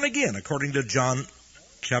born again, according to John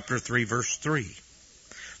chapter 3, verse 3.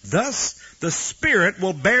 Thus, the Spirit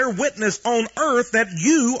will bear witness on earth that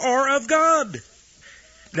you are of God.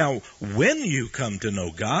 Now, when you come to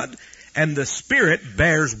know God, and the Spirit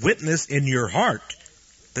bears witness in your heart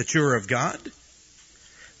that you're of God,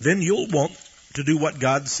 then you'll want to do what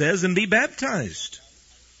God says and be baptized.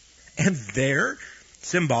 And there,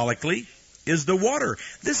 symbolically, is the water.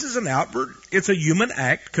 This is an outward, it's a human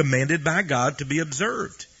act commanded by God to be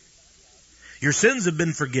observed. Your sins have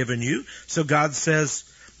been forgiven you, so God says,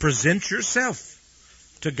 present yourself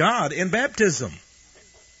to God in baptism.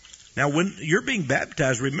 Now, when you're being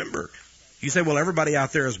baptized, remember, you say, well, everybody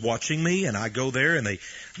out there is watching me, and I go there, and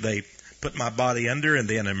they put my body under and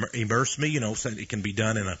then immerse me. So it can be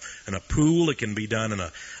done in a pool. It can be done in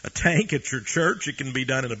a tank at your church. It can be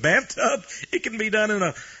done in a bathtub. It can be done in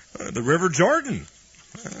the River Jordan,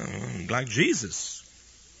 like Jesus.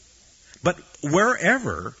 But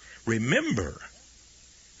wherever, remember,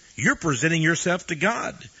 you're presenting yourself to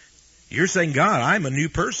God. You're saying, God, I'm a new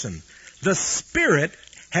person. The Spirit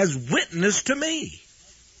has witnessed to me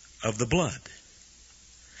of the blood.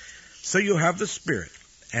 So you'll have the Spirit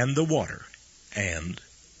and the water and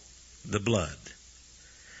the blood.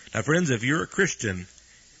 Now, friends, if you're a Christian,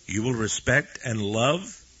 you will respect and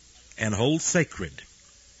love and hold sacred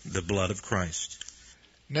the blood of Christ.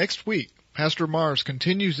 Next week, Pastor Mars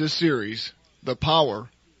continues this series, The Power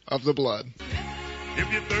of the Blood.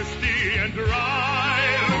 If you're thirsty and dry,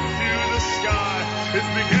 look to the sky. It's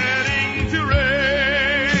beginning to rain.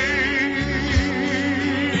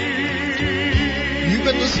 You've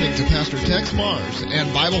been listening to Pastor Texe Mars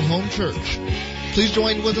and Bible Home Church. Please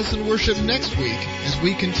join with us in worship next week as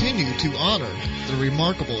we continue to honor the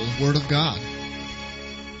remarkable Word of God.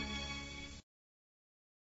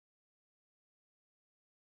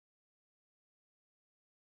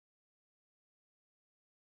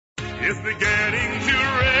 It's beginning to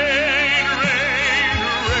rain, rain,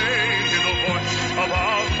 rain in the voice of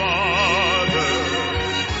our Father,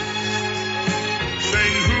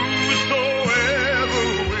 saying, whosoever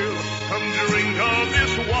will come drink of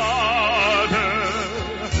this water,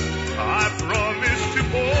 I promise to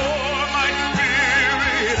pour my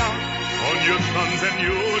Spirit out on your sons and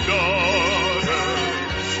your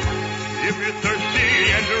daughters. If you're thirsty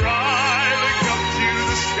and dry, look up to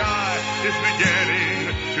the sky. It's beginning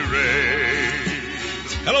to rain.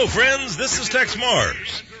 Hello, friends. This is Texe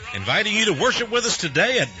Mars, inviting you to worship with us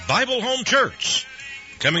today at Bible Home Church,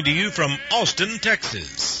 coming to you from Austin,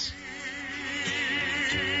 Texas.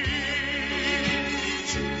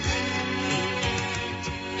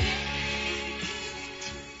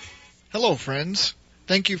 Hello, friends.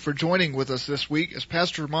 Thank you for joining with us this week as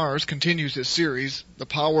Pastor Mars continues his series, The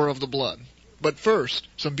Power of the Blood. But first,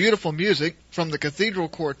 some beautiful music from the Cathedral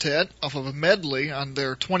Quartet off of a medley on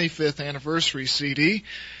their 25th anniversary CD,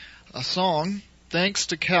 a song, Thanks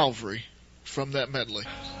to Calvary, from that medley.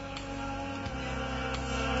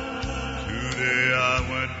 Today I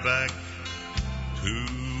went back to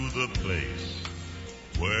the place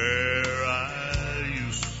where I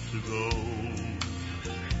used to go.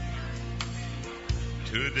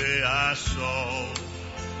 Today I saw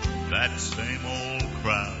that same old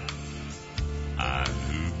crowd I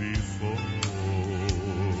knew before.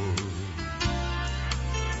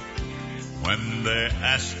 When they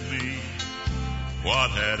asked me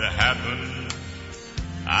what had happened,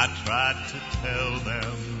 I tried to tell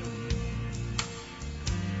them,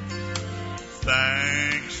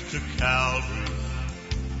 thanks to Calvary,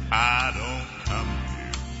 I don't come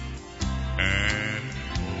here anymore.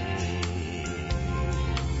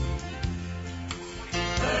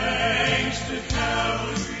 Thanks to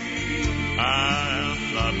Calvary,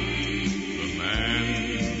 I'm not the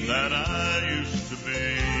man that I used to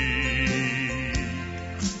be.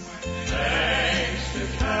 Thanks to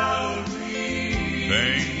Calvary,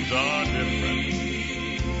 things are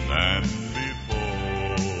different than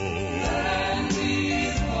before.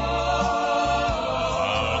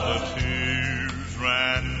 The tears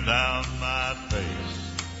ran down my face.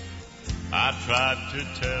 I tried to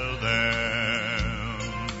tell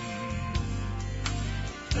them,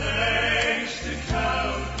 thanks to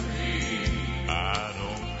Calvary, I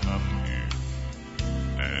don't come here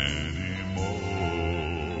anymore.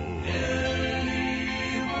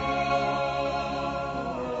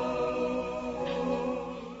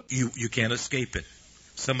 You can't escape it.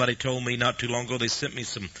 Somebody told me not too long ago, they sent me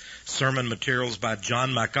some sermon materials by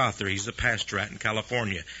John MacArthur. He's a pastor out in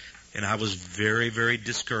California. And I was very, very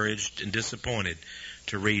discouraged and disappointed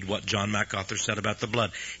to read what John MacArthur said about the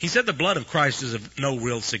blood. He said the blood of Christ is of no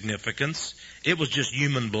real significance. It was just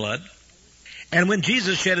human blood. And when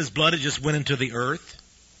Jesus shed his blood, it just went into the earth.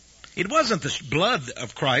 It wasn't the blood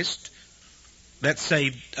of Christ that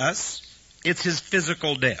saved us. It's his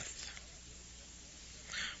physical death.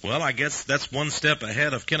 Well, I guess that's one step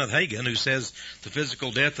ahead of Kenneth Hagin, who says the physical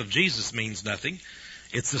death of Jesus means nothing.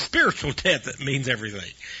 It's the spiritual death that means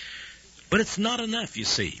everything. But it's not enough, you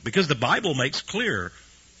see, because the Bible makes clear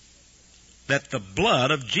that the blood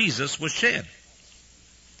of Jesus was shed.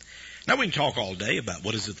 Now, we can talk all day about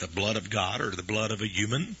what is it, the blood of God or the blood of a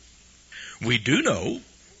human. We do know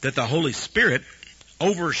that the Holy Spirit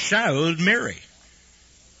overshadowed Mary.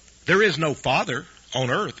 There is no father on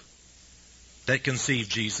earth that conceived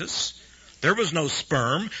Jesus. There was no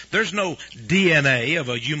sperm. There's no DNA of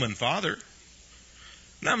a human father.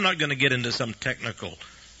 Now, I'm not going to get into some technical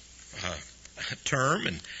term,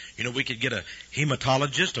 and we could get a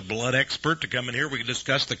hematologist, a blood expert to come in here. We could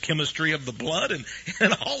discuss the chemistry of the blood and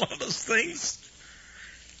all of those things.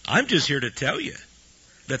 I'm just here to tell you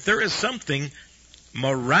that there is something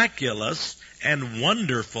miraculous and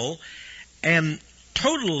wonderful and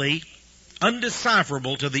totally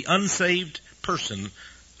undecipherable to the unsaved person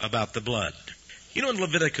about the blood. In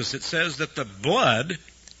Leviticus it says that the blood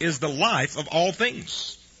is the life of all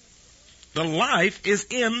things. The life is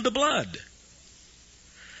in the blood.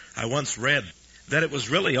 I once read that it was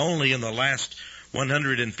really only in the last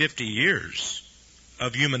 150 years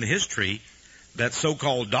of human history that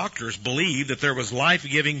so-called doctors believed that there was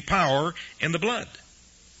life-giving power in the blood.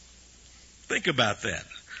 Think about that.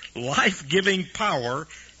 Life-giving power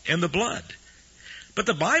in the blood. But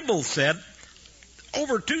the Bible said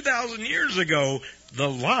over 2,000 years ago, the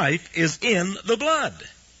life is in the blood.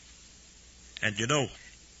 And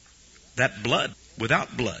that blood,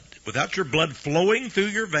 without your blood flowing through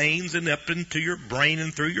your veins and up into your brain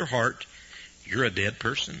and through your heart, you're a dead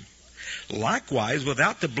person. Likewise,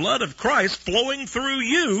 without the blood of Christ flowing through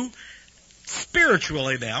you,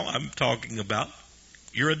 spiritually now, I'm talking about,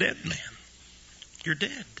 you're a dead man. You're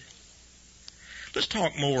dead. Let's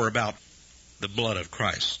talk more about the blood of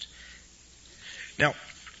Christ. Now,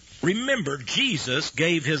 remember, Jesus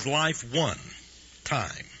gave his life one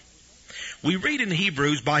time. We read in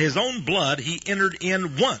Hebrews, by his own blood he entered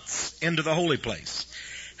in once into the holy place,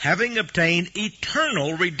 having obtained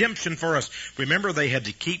eternal redemption for us. Remember, they had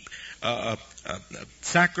to keep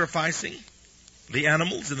sacrificing the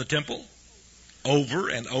animals in the temple over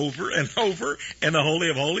and over and over in the Holy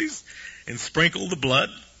of Holies and sprinkle the blood.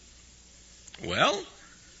 Well,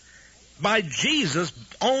 by Jesus'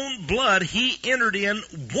 own blood, he entered in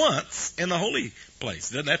once in the holy place.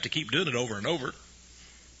 He doesn't have to keep doing it over and over.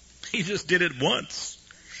 He just did it once.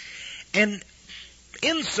 And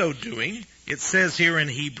in so doing, it says here in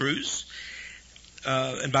Hebrews,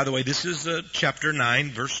 and by the way, this is chapter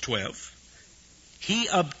 9, verse 12, he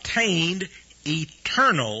obtained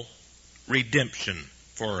eternal redemption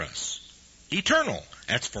for us. Eternal.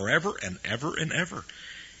 That's forever and ever and ever.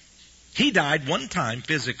 He died one time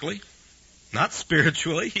physically, not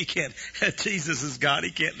spiritually. He can't. Jesus is God.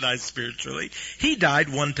 He can't die spiritually. He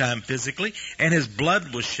died one time physically, and his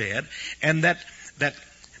blood was shed, and that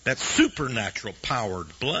supernatural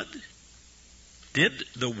powered blood did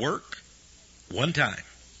the work one time.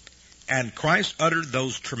 And Christ uttered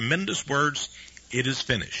those tremendous words, "It is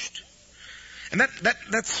finished." And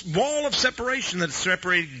that's wall of separation that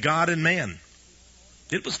separated God and man.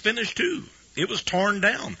 It was finished too. It was torn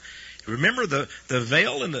down. Remember the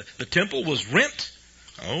veil in the temple was rent?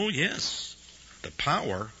 Oh yes. The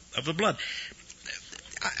power of the blood.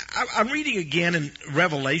 I'm reading again in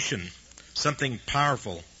Revelation something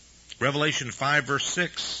powerful. Revelation 5 verse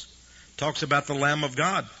 6 talks about the Lamb of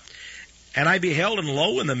God. And I beheld, and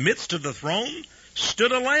lo, in the midst of the throne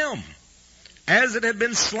stood a lamb, as it had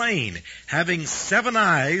been slain, having 7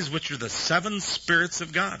 eyes, which are the 7 spirits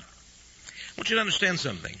of God. I want you to understand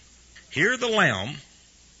something. Here the lamb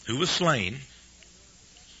who was slain,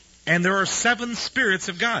 and there are 7 spirits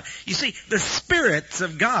of God. You see, the spirits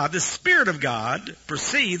of God, the Spirit of God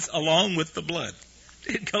proceeds along with the blood.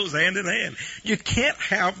 It goes hand in hand. You can't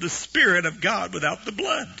have the Spirit of God without the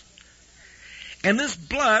blood. And this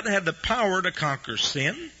blood had the power to conquer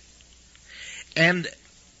sin and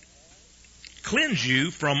cleanse you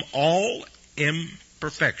from all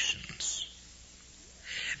imperfections.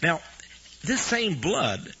 Now, this same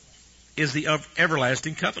blood is the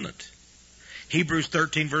everlasting covenant. Hebrews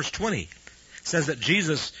 13 verse 20 says that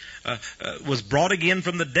Jesus was brought again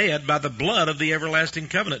from the dead by the blood of the everlasting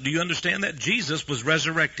covenant. Do you understand that? Jesus was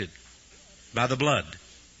resurrected by the blood.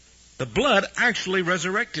 The blood actually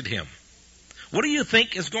resurrected him. What do you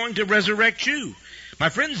think is going to resurrect you? My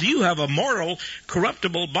friends, you have a mortal,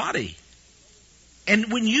 corruptible body. And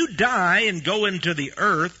when you die and go into the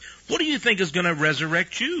earth, what do you think is going to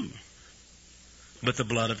resurrect you? But the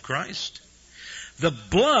blood of Christ. The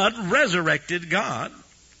blood resurrected God's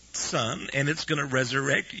Son, and it's going to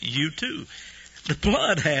resurrect you too. The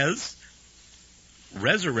blood has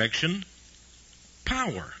resurrection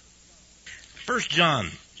power. 1 John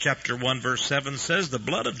chapter 1 verse 7 says, the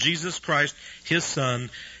blood of Jesus Christ, His Son,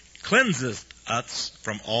 cleanseth us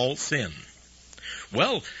from all sin.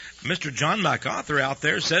 Well, Mr. John MacArthur out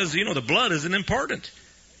there says, the blood isn't important.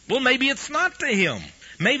 Well, maybe it's not to him.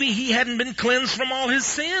 Maybe he hadn't been cleansed from all his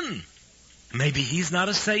sin. Maybe he's not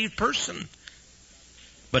a saved person.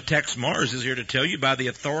 But Texe Mars is here to tell you by the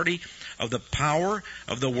authority of the power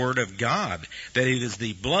of the Word of God that it is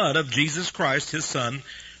the blood of Jesus Christ, His Son,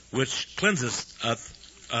 which cleanses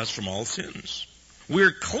us from all sins.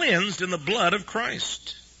 We're cleansed in the blood of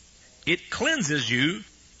Christ. It cleanses you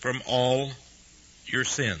from all your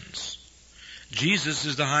sins. Jesus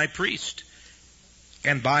is the high priest,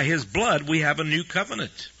 and by His blood we have a new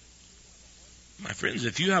covenant. My friends,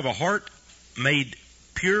 if you have a heart made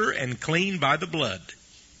pure and clean by the blood,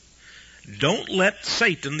 don't let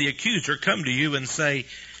Satan, the accuser, come to you and say,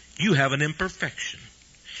 you have an imperfection.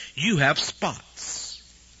 You have spots.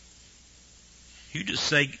 You just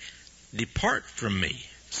say, depart from me,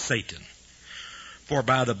 Satan. For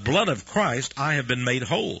by the blood of Christ I have been made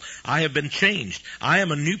whole. I have been changed. I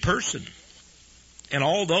am a new person. And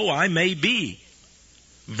although I may be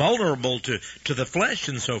vulnerable to the flesh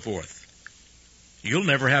and so forth, you'll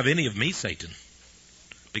never have any of me, Satan,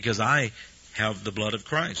 because I have the blood of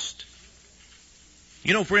Christ.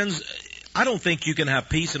 Friends, I don't think you can have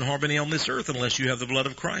peace and harmony on this earth unless you have the blood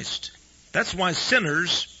of Christ. That's why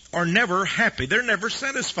sinners are never happy. They're never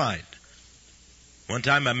satisfied. One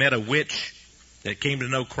time I met a witch that came to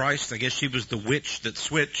know Christ. I guess she was the witch that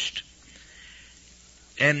switched.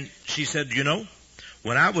 And she said,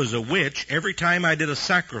 when I was a witch, every time I did a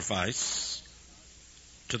sacrifice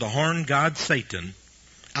to the horn god Satan,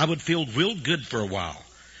 I would feel real good for a while.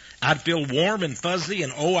 I'd feel warm and fuzzy,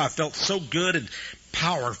 and I felt so good and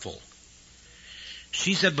powerful.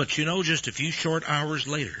 She said, but just a few short hours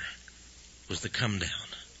later was the come down.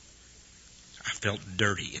 I felt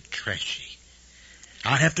dirty and trashy.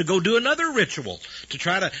 I have to go do another ritual to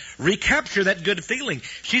try to recapture that good feeling.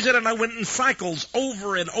 She said, and I went in cycles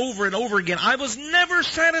over and over and over again. I was never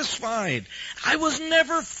satisfied. I was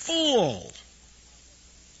never full.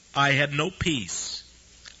 I had no peace.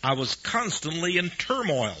 I was constantly in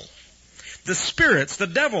turmoil. The spirits, the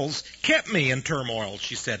devils, kept me in turmoil,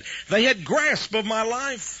 she said. They had grasp of my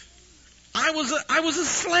life. I was a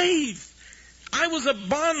slave. I was a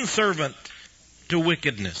bondservant to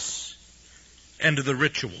wickedness and to the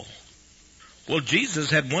ritual. Well, Jesus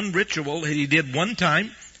had one ritual that He did one time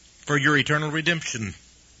for your eternal redemption.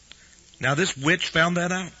 Now, this witch found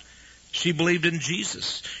that out. She believed in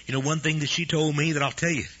Jesus. One thing that she told me that I'll tell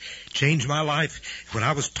you changed my life. When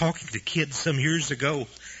I was talking to kids some years ago,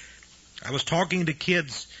 I was talking to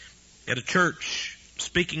kids at a church,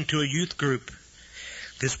 speaking to a youth group.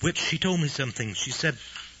 This witch, she told me something. She said,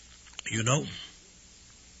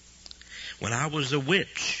 when I was a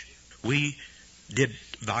witch, we did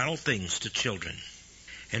vile things to children.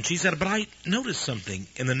 And she said, but I noticed something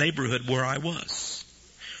in the neighborhood where I was.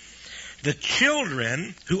 The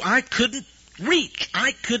children who I couldn't reach,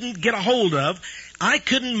 I couldn't get a hold of, I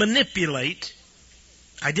couldn't manipulate,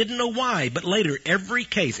 I didn't know why, but later, every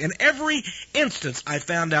case, in every instance, I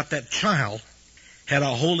found out that child had a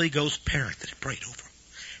Holy Ghost parent that had prayed over him,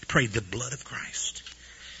 prayed the blood of Christ.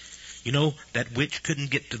 You know, that witch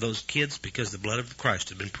couldn't get to those kids because the blood of Christ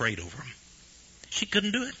had been prayed over them. She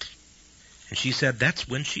couldn't do it. And she said that's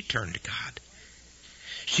when she turned to God.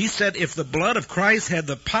 She said if the blood of Christ had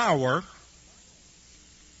the power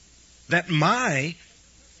that my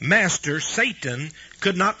master, Satan,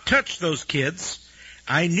 could not touch those kids,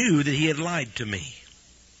 I knew that he had lied to me.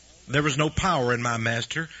 There was no power in my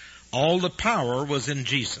master. All the power was in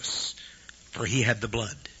Jesus, for he had the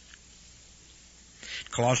blood.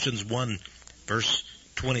 Colossians 1 verse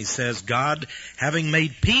 20 says, God, having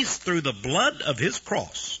made peace through the blood of his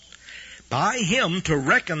cross, by him to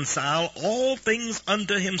reconcile all things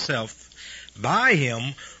unto himself, by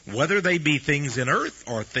him, whether they be things in earth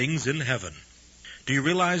or things in heaven. Do you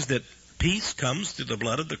realize that peace comes through the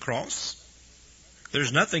blood of the cross?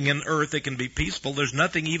 There's nothing in earth that can be peaceful. There's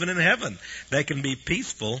nothing even in heaven that can be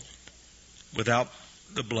peaceful without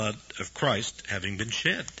the blood of Christ having been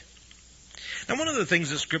shed. Now, one of the things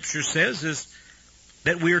the Scripture says is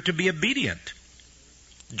that we are to be obedient.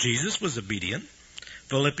 Jesus was obedient.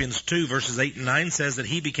 Philippians 2 verses 8 and 9 says that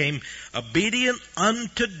he became obedient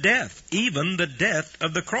unto death, even the death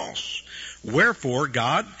of the cross. Wherefore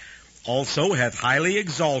God also hath highly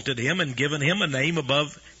exalted him and given him a name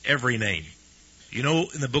above every name. You know,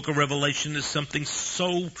 in the book of Revelation is something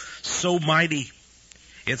so mighty.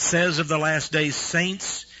 It says of the last days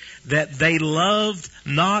saints that they loved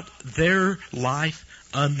not their life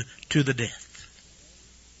unto the death.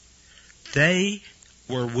 They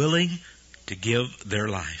were willing to give their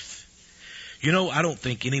life. You know, I don't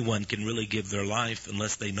think anyone can really give their life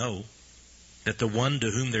unless they know that the one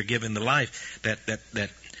to whom they're giving the life, that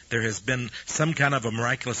there has been some kind of a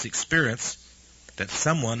miraculous experience that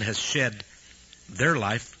someone has shed their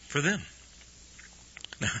life for them.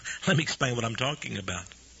 Now, let me explain what I'm talking about.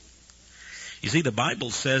 You see, the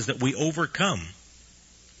Bible says that we overcome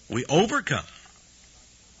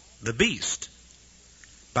the beast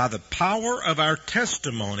by the power of our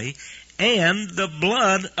testimony and the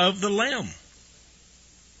blood of the Lamb.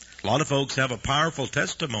 A lot of folks have a powerful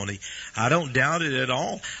testimony. I don't doubt it at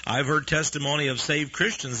all. I've heard testimony of saved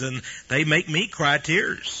Christians and they make me cry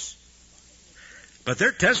tears. But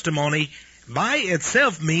their testimony by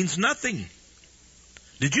itself means nothing.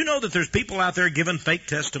 Did you know that there's people out there giving fake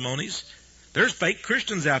testimonies? There's fake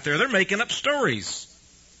Christians out there. They're making up stories.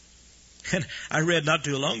 And I read not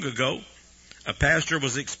too long ago, a pastor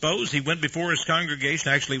was exposed. He went before his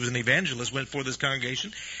congregation. Actually, he was an evangelist, went before this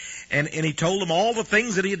congregation. And he told them all the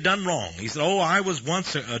things that he had done wrong. He said, I was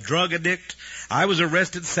once a drug addict. I was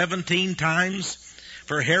arrested 17 times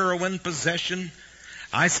for heroin possession.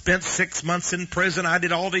 I spent 6 months in prison. I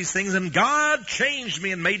did all these things. And God changed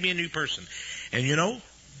me and made me a new person. And you know,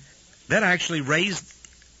 that actually raised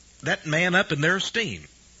that man up in their esteem.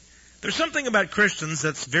 There's something about Christians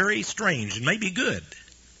that's very strange and maybe good.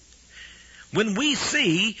 When we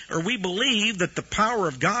see or we believe that the power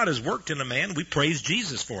of God has worked in a man, we praise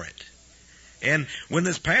Jesus for it. And when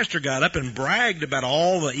this pastor got up and bragged about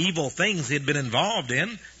all the evil things he had been involved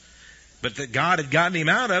in, but that God had gotten him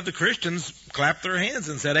out of, the Christians clapped their hands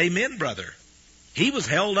and said, Amen, brother. He was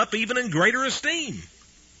held up even in greater esteem.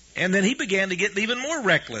 And then he began to get even more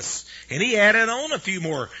reckless. And he added on a few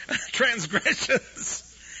more transgressions.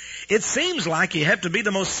 It seems like you have to be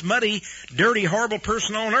the most smutty, dirty, horrible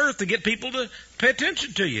person on earth to get people to pay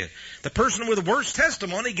attention to you. The person with the worst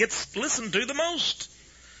testimony gets listened to the most.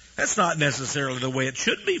 That's not necessarily the way it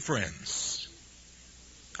should be, friends.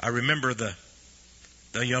 I remember the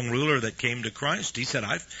young ruler that came to Christ. He said,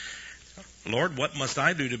 Lord, what must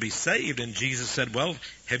I do to be saved? And Jesus said, well,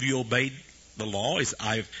 have you obeyed the law? He said,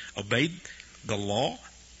 I've obeyed the law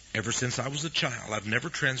ever since I was a child. I've never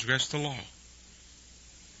transgressed the law.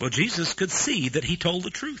 Well, Jesus could see that he told the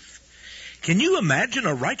truth. Can you imagine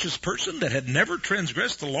a righteous person that had never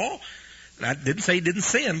transgressed the law? I didn't say he didn't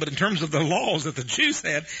sin, but in terms of the laws that the Jews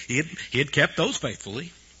had, he had kept those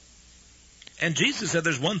faithfully. And Jesus said,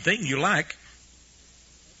 there's one thing you lack.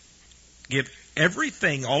 Give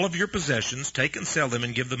everything, all of your possessions, take and sell them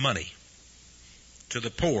and give the money to the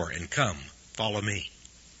poor and come, follow me.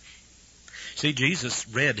 See, Jesus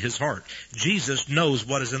read his heart. Jesus knows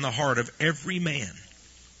what is in the heart of every man.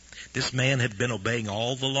 This man had been obeying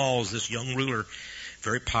all the laws, this young ruler,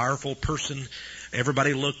 very powerful person.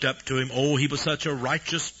 Everybody looked up to him. Oh, he was such a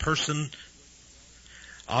righteous person.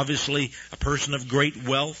 obviously a person of great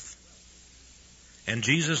wealth. And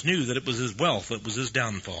Jesus knew that it was his wealth that was his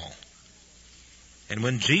downfall. And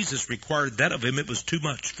when Jesus required that of him, it was too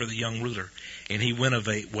much for the young ruler. And he went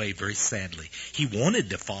away very sadly. He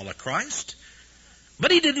wanted to follow Christ,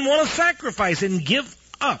 but he didn't want to sacrifice and give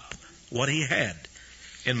up what he had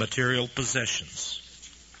in material possessions.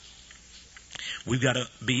 We've got to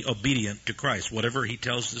be obedient to Christ, whatever he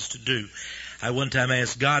tells us to do. I one time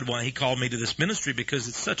asked God why he called me to this ministry, because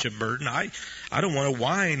it's such a burden. I don't want to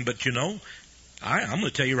whine, but you know, I'm going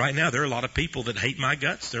to tell you right now, there are a lot of people that hate my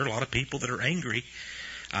guts. There are a lot of people that are angry.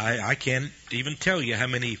 I can't even tell you how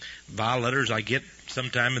many vile letters I get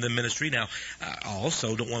sometime in the ministry. Now, I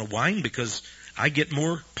also don't want to whine, because I get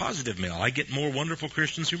more positive mail. I get more wonderful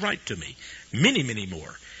Christians who write to me. Many, many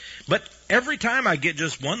more. But every time I get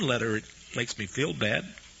just one letter, it makes me feel bad.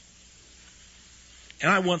 And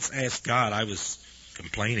I once asked God, I was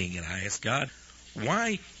complaining, and I asked God,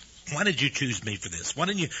 why did you choose me for this? Why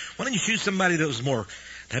didn't you choose somebody that was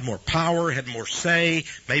had more power, had more say,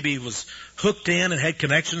 maybe was hooked in and had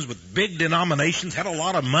connections with big denominations, had a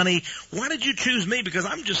lot of money? Why did you choose me? Because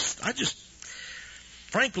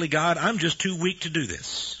frankly, God, I'm just too weak to do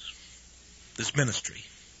this ministry.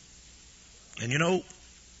 And you know,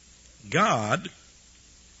 God,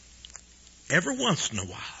 every once in a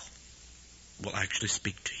while, will actually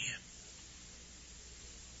speak to you.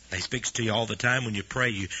 He speaks to you all the time when you pray.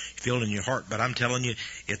 You feel it in your heart. But I'm telling you,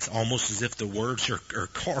 it's almost as if the words are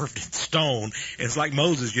carved in stone. It's like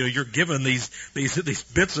Moses, you're given these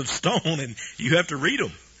bits of stone, and you have to read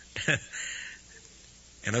them.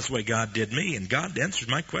 And that's the way God did me. And God answered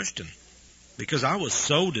my question, because I was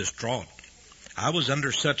so distraught. I was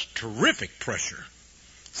under such terrific pressure.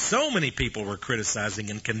 So many people were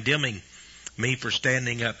criticizing and condemning me for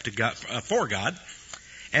standing up to God, for God.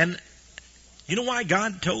 And you know why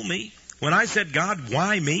God told me? When I said, God,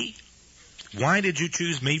 why me? Why did you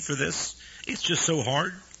choose me for this? It's just so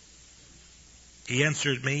hard. He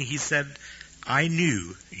answered me. He said, I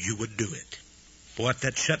knew you would do it. Boy,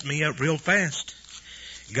 that shut me up real fast.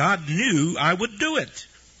 God knew I would do it.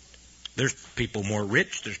 There's people more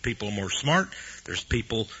rich. There's people more smart. There's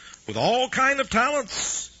people with all kind of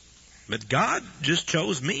talents. But God just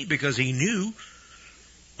chose me because he knew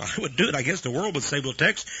I would do it. I guess the world would say, well,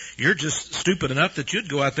 Texe, you're just stupid enough that you'd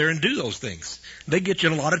go out there and do those things. They get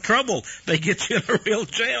you in a lot of trouble. They get you in a real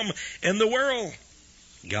jam in the world.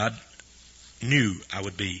 God knew I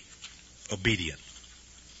would be obedient.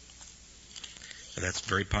 And that's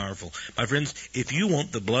very powerful. My friends, if you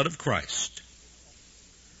want the blood of Christ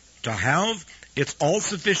to have its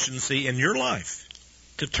all-sufficiency in your life,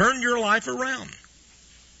 to turn your life around,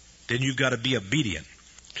 then you've got to be obedient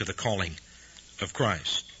to the calling of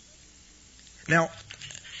Christ. Now,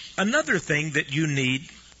 another thing that you need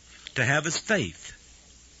to have is faith.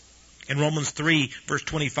 In Romans 3, verse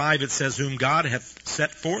 25, it says, whom God hath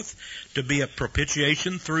set forth to be a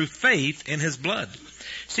propitiation through faith in his blood.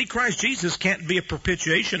 See, Christ Jesus can't be a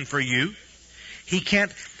propitiation for you. He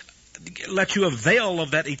can't let you avail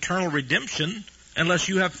of that eternal redemption unless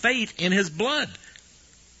you have faith in his blood.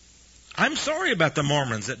 I'm sorry about the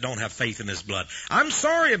Mormons that don't have faith in his blood. I'm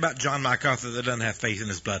sorry about John MacArthur that doesn't have faith in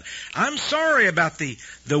his blood. I'm sorry about the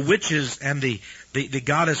witches and the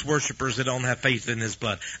goddess worshippers that don't have faith in his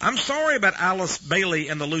blood. I'm sorry about Alice Bailey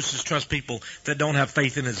and the Lucis Trust people that don't have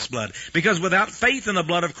faith in his blood. Because without faith in the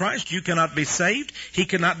blood of Christ, you cannot be saved. He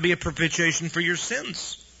cannot be a propitiation for your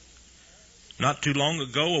sins. Not too long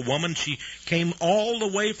ago, a woman, she came all the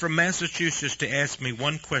way from Massachusetts to ask me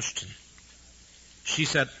one question. She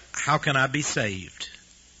said, how can I be saved?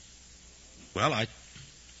 Well, I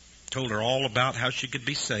told her all about how she could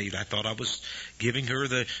be saved. I thought I was giving her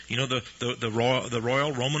the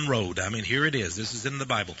royal Roman road. I mean, here it is. This is in the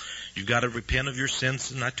Bible. You've got to repent of your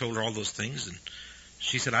sins. And I told her all those things. And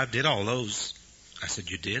she said, I did all those. I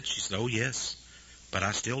said, you did? She said, oh, yes. But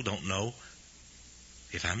I still don't know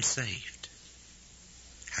if I'm saved.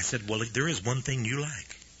 I said, well, there is one thing you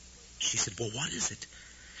like. She said, well, what is it?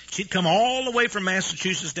 She'd come all the way from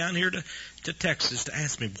Massachusetts down here to Texas to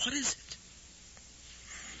ask me, what is it?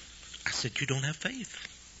 I said, you don't have faith.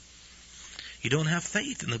 You don't have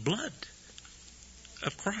faith in the blood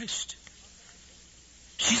of Christ.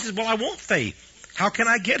 She said, well, I want faith. How can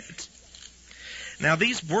I get it? Now,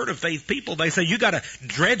 these word of faith people, they say you got to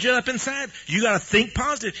dredge it up inside. You got to think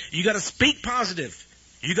positive. You got to speak positive.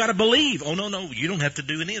 You got to believe. Oh, no, you don't have to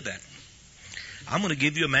do any of that. I'm going to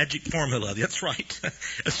give you a magic formula. That's right.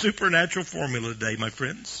 A supernatural formula today, my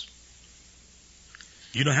friends.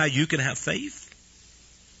 You know how you can have faith?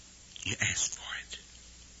 You ask for it.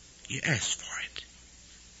 You ask for it.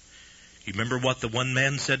 You remember what the one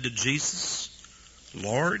man said to Jesus?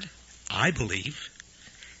 Lord, I believe.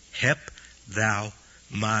 Help thou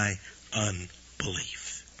my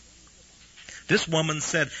unbelief. This woman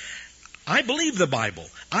said, I believe the Bible.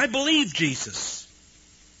 I believe Jesus.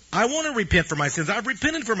 I want to repent for my sins. I've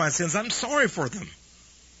repented for my sins. I'm sorry for them.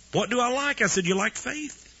 What do I like? I said, you like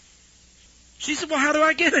faith? She said, well, how do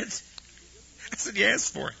I get it? I said, you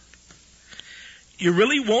ask for it. You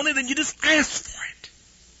really want it and you just ask for it.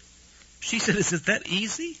 She said, is it that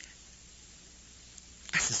easy?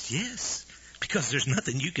 I said, yes, because there's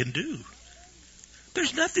nothing you can do.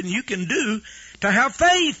 There's nothing you can do to have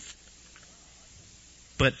faith.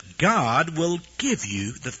 But God will give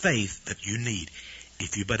you the faith that you need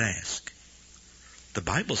if you but ask. The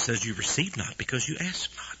Bible says you receive not because you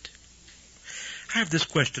ask not. I have this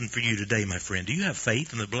question for you today, my friend. Do you have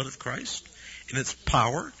faith in the blood of Christ, in its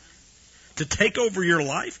power to take over your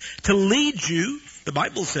life, to lead you? The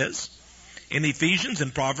Bible says in Ephesians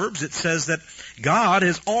and Proverbs, it says that God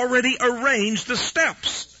has already arranged the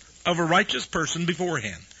steps of a righteous person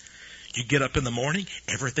beforehand. You get up in the morning,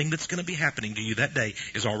 everything that's going to be happening to you that day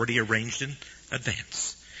is already arranged in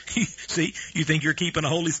advance. See, you think you're keeping a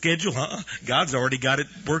holy schedule, huh? God's already got it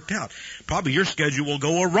worked out. Probably your schedule will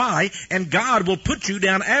go awry, and God will put you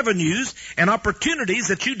down avenues and opportunities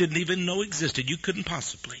that you didn't even know existed. You couldn't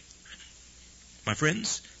possibly. My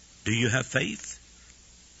friends, do you have faith?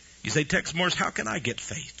 You say, Texe Morris, how can I get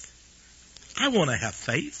faith? I want to have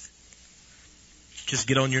faith. Just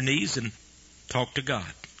get on your knees and talk to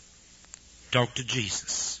God. Talk to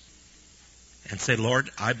Jesus. And say, Lord,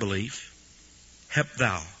 I believe. Help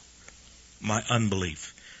thou my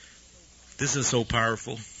unbelief. This is so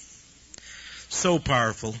powerful. So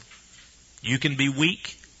powerful. You can be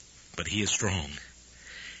weak, but He is strong.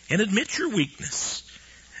 And admit your weakness.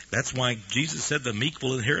 That's why Jesus said the meek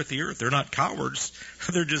will inherit the earth. They're not cowards.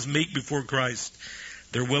 They're just meek before Christ.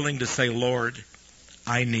 They're willing to say, Lord,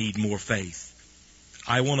 I need more faith.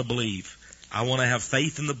 I want to believe. I want to have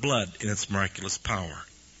faith in the blood in its miraculous power.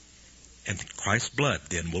 And Christ's blood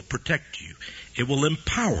then will protect you. It will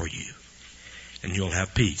empower you. And you'll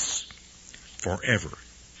have peace forever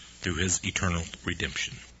through His eternal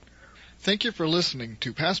redemption. Thank you for listening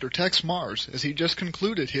to Pastor Texe Morris as he just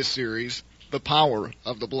concluded his series, The Power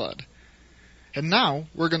of the Blood. And now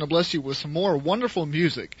we're going to bless you with some more wonderful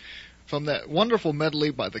music from that wonderful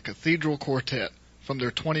medley by the Cathedral Quartet from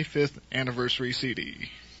their 25th anniversary CD.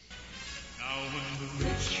 Now when the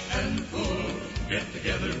rich and poor get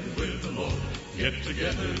together with the Lord, get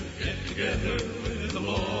together with the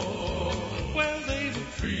Lord. Well, they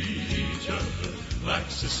will treat each other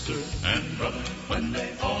like sister and brother when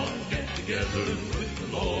they all get together with the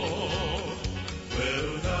Lord.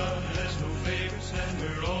 Well, God has no favorites and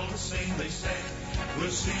we're all the same, they say.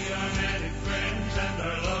 We'll see our many friends and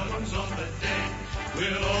our loved ones on that day.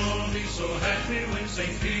 We'll all be so happy when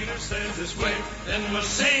St. Peter says this way. Then we'll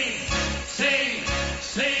sing, sing,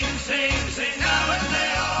 sing, sing, sing. Now when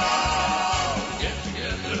they all get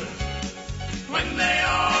together, when they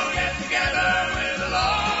all get together with the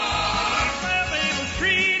Lord, well, they will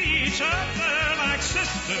treat each other like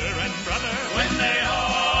sister and brother when they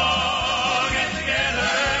all get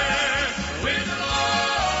together with the Lord,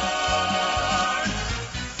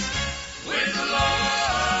 with the Lord.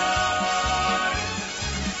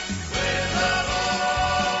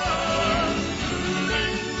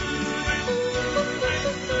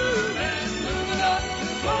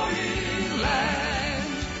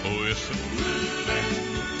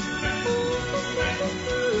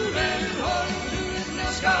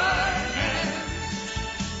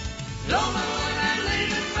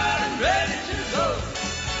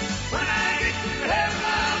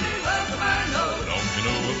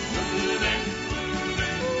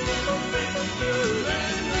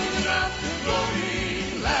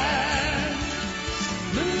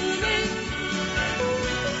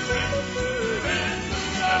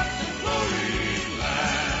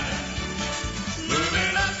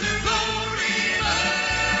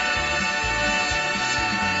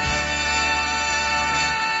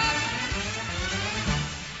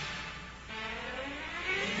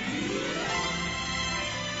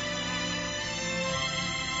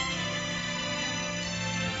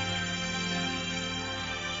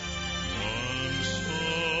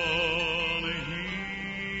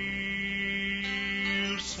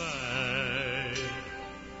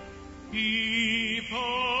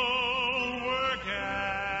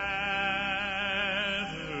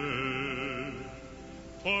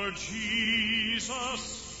 For Jesus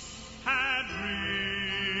had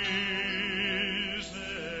risen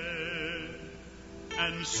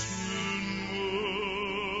and soon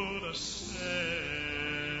would ascend.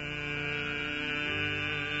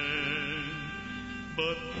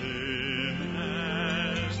 But then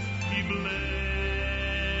as he blessed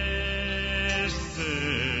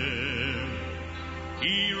them,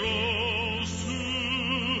 he rose to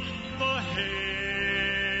the heaven,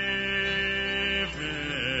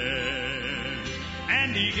 and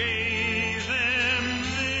he gave them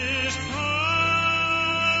this promise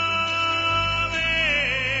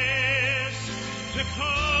to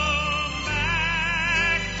come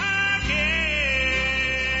back again.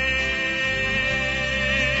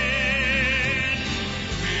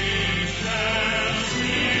 We shall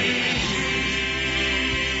see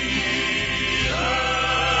Jesus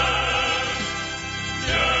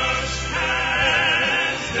just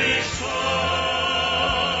as they saw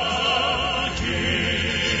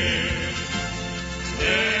him.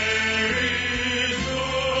 There is no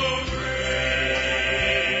greater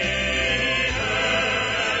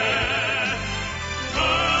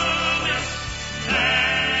promise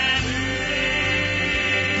than this.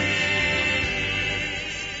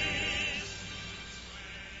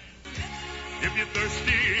 If you're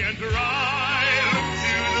thirsty and dry, look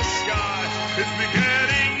to the sky. It's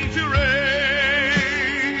beginning to rain.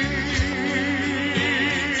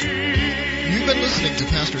 You've been listening to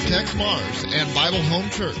Pastor Texe Mars and Bible Home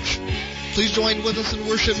Church. Please join with us in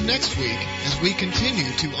worship next week as we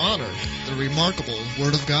continue to honor the remarkable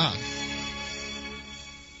Word of God.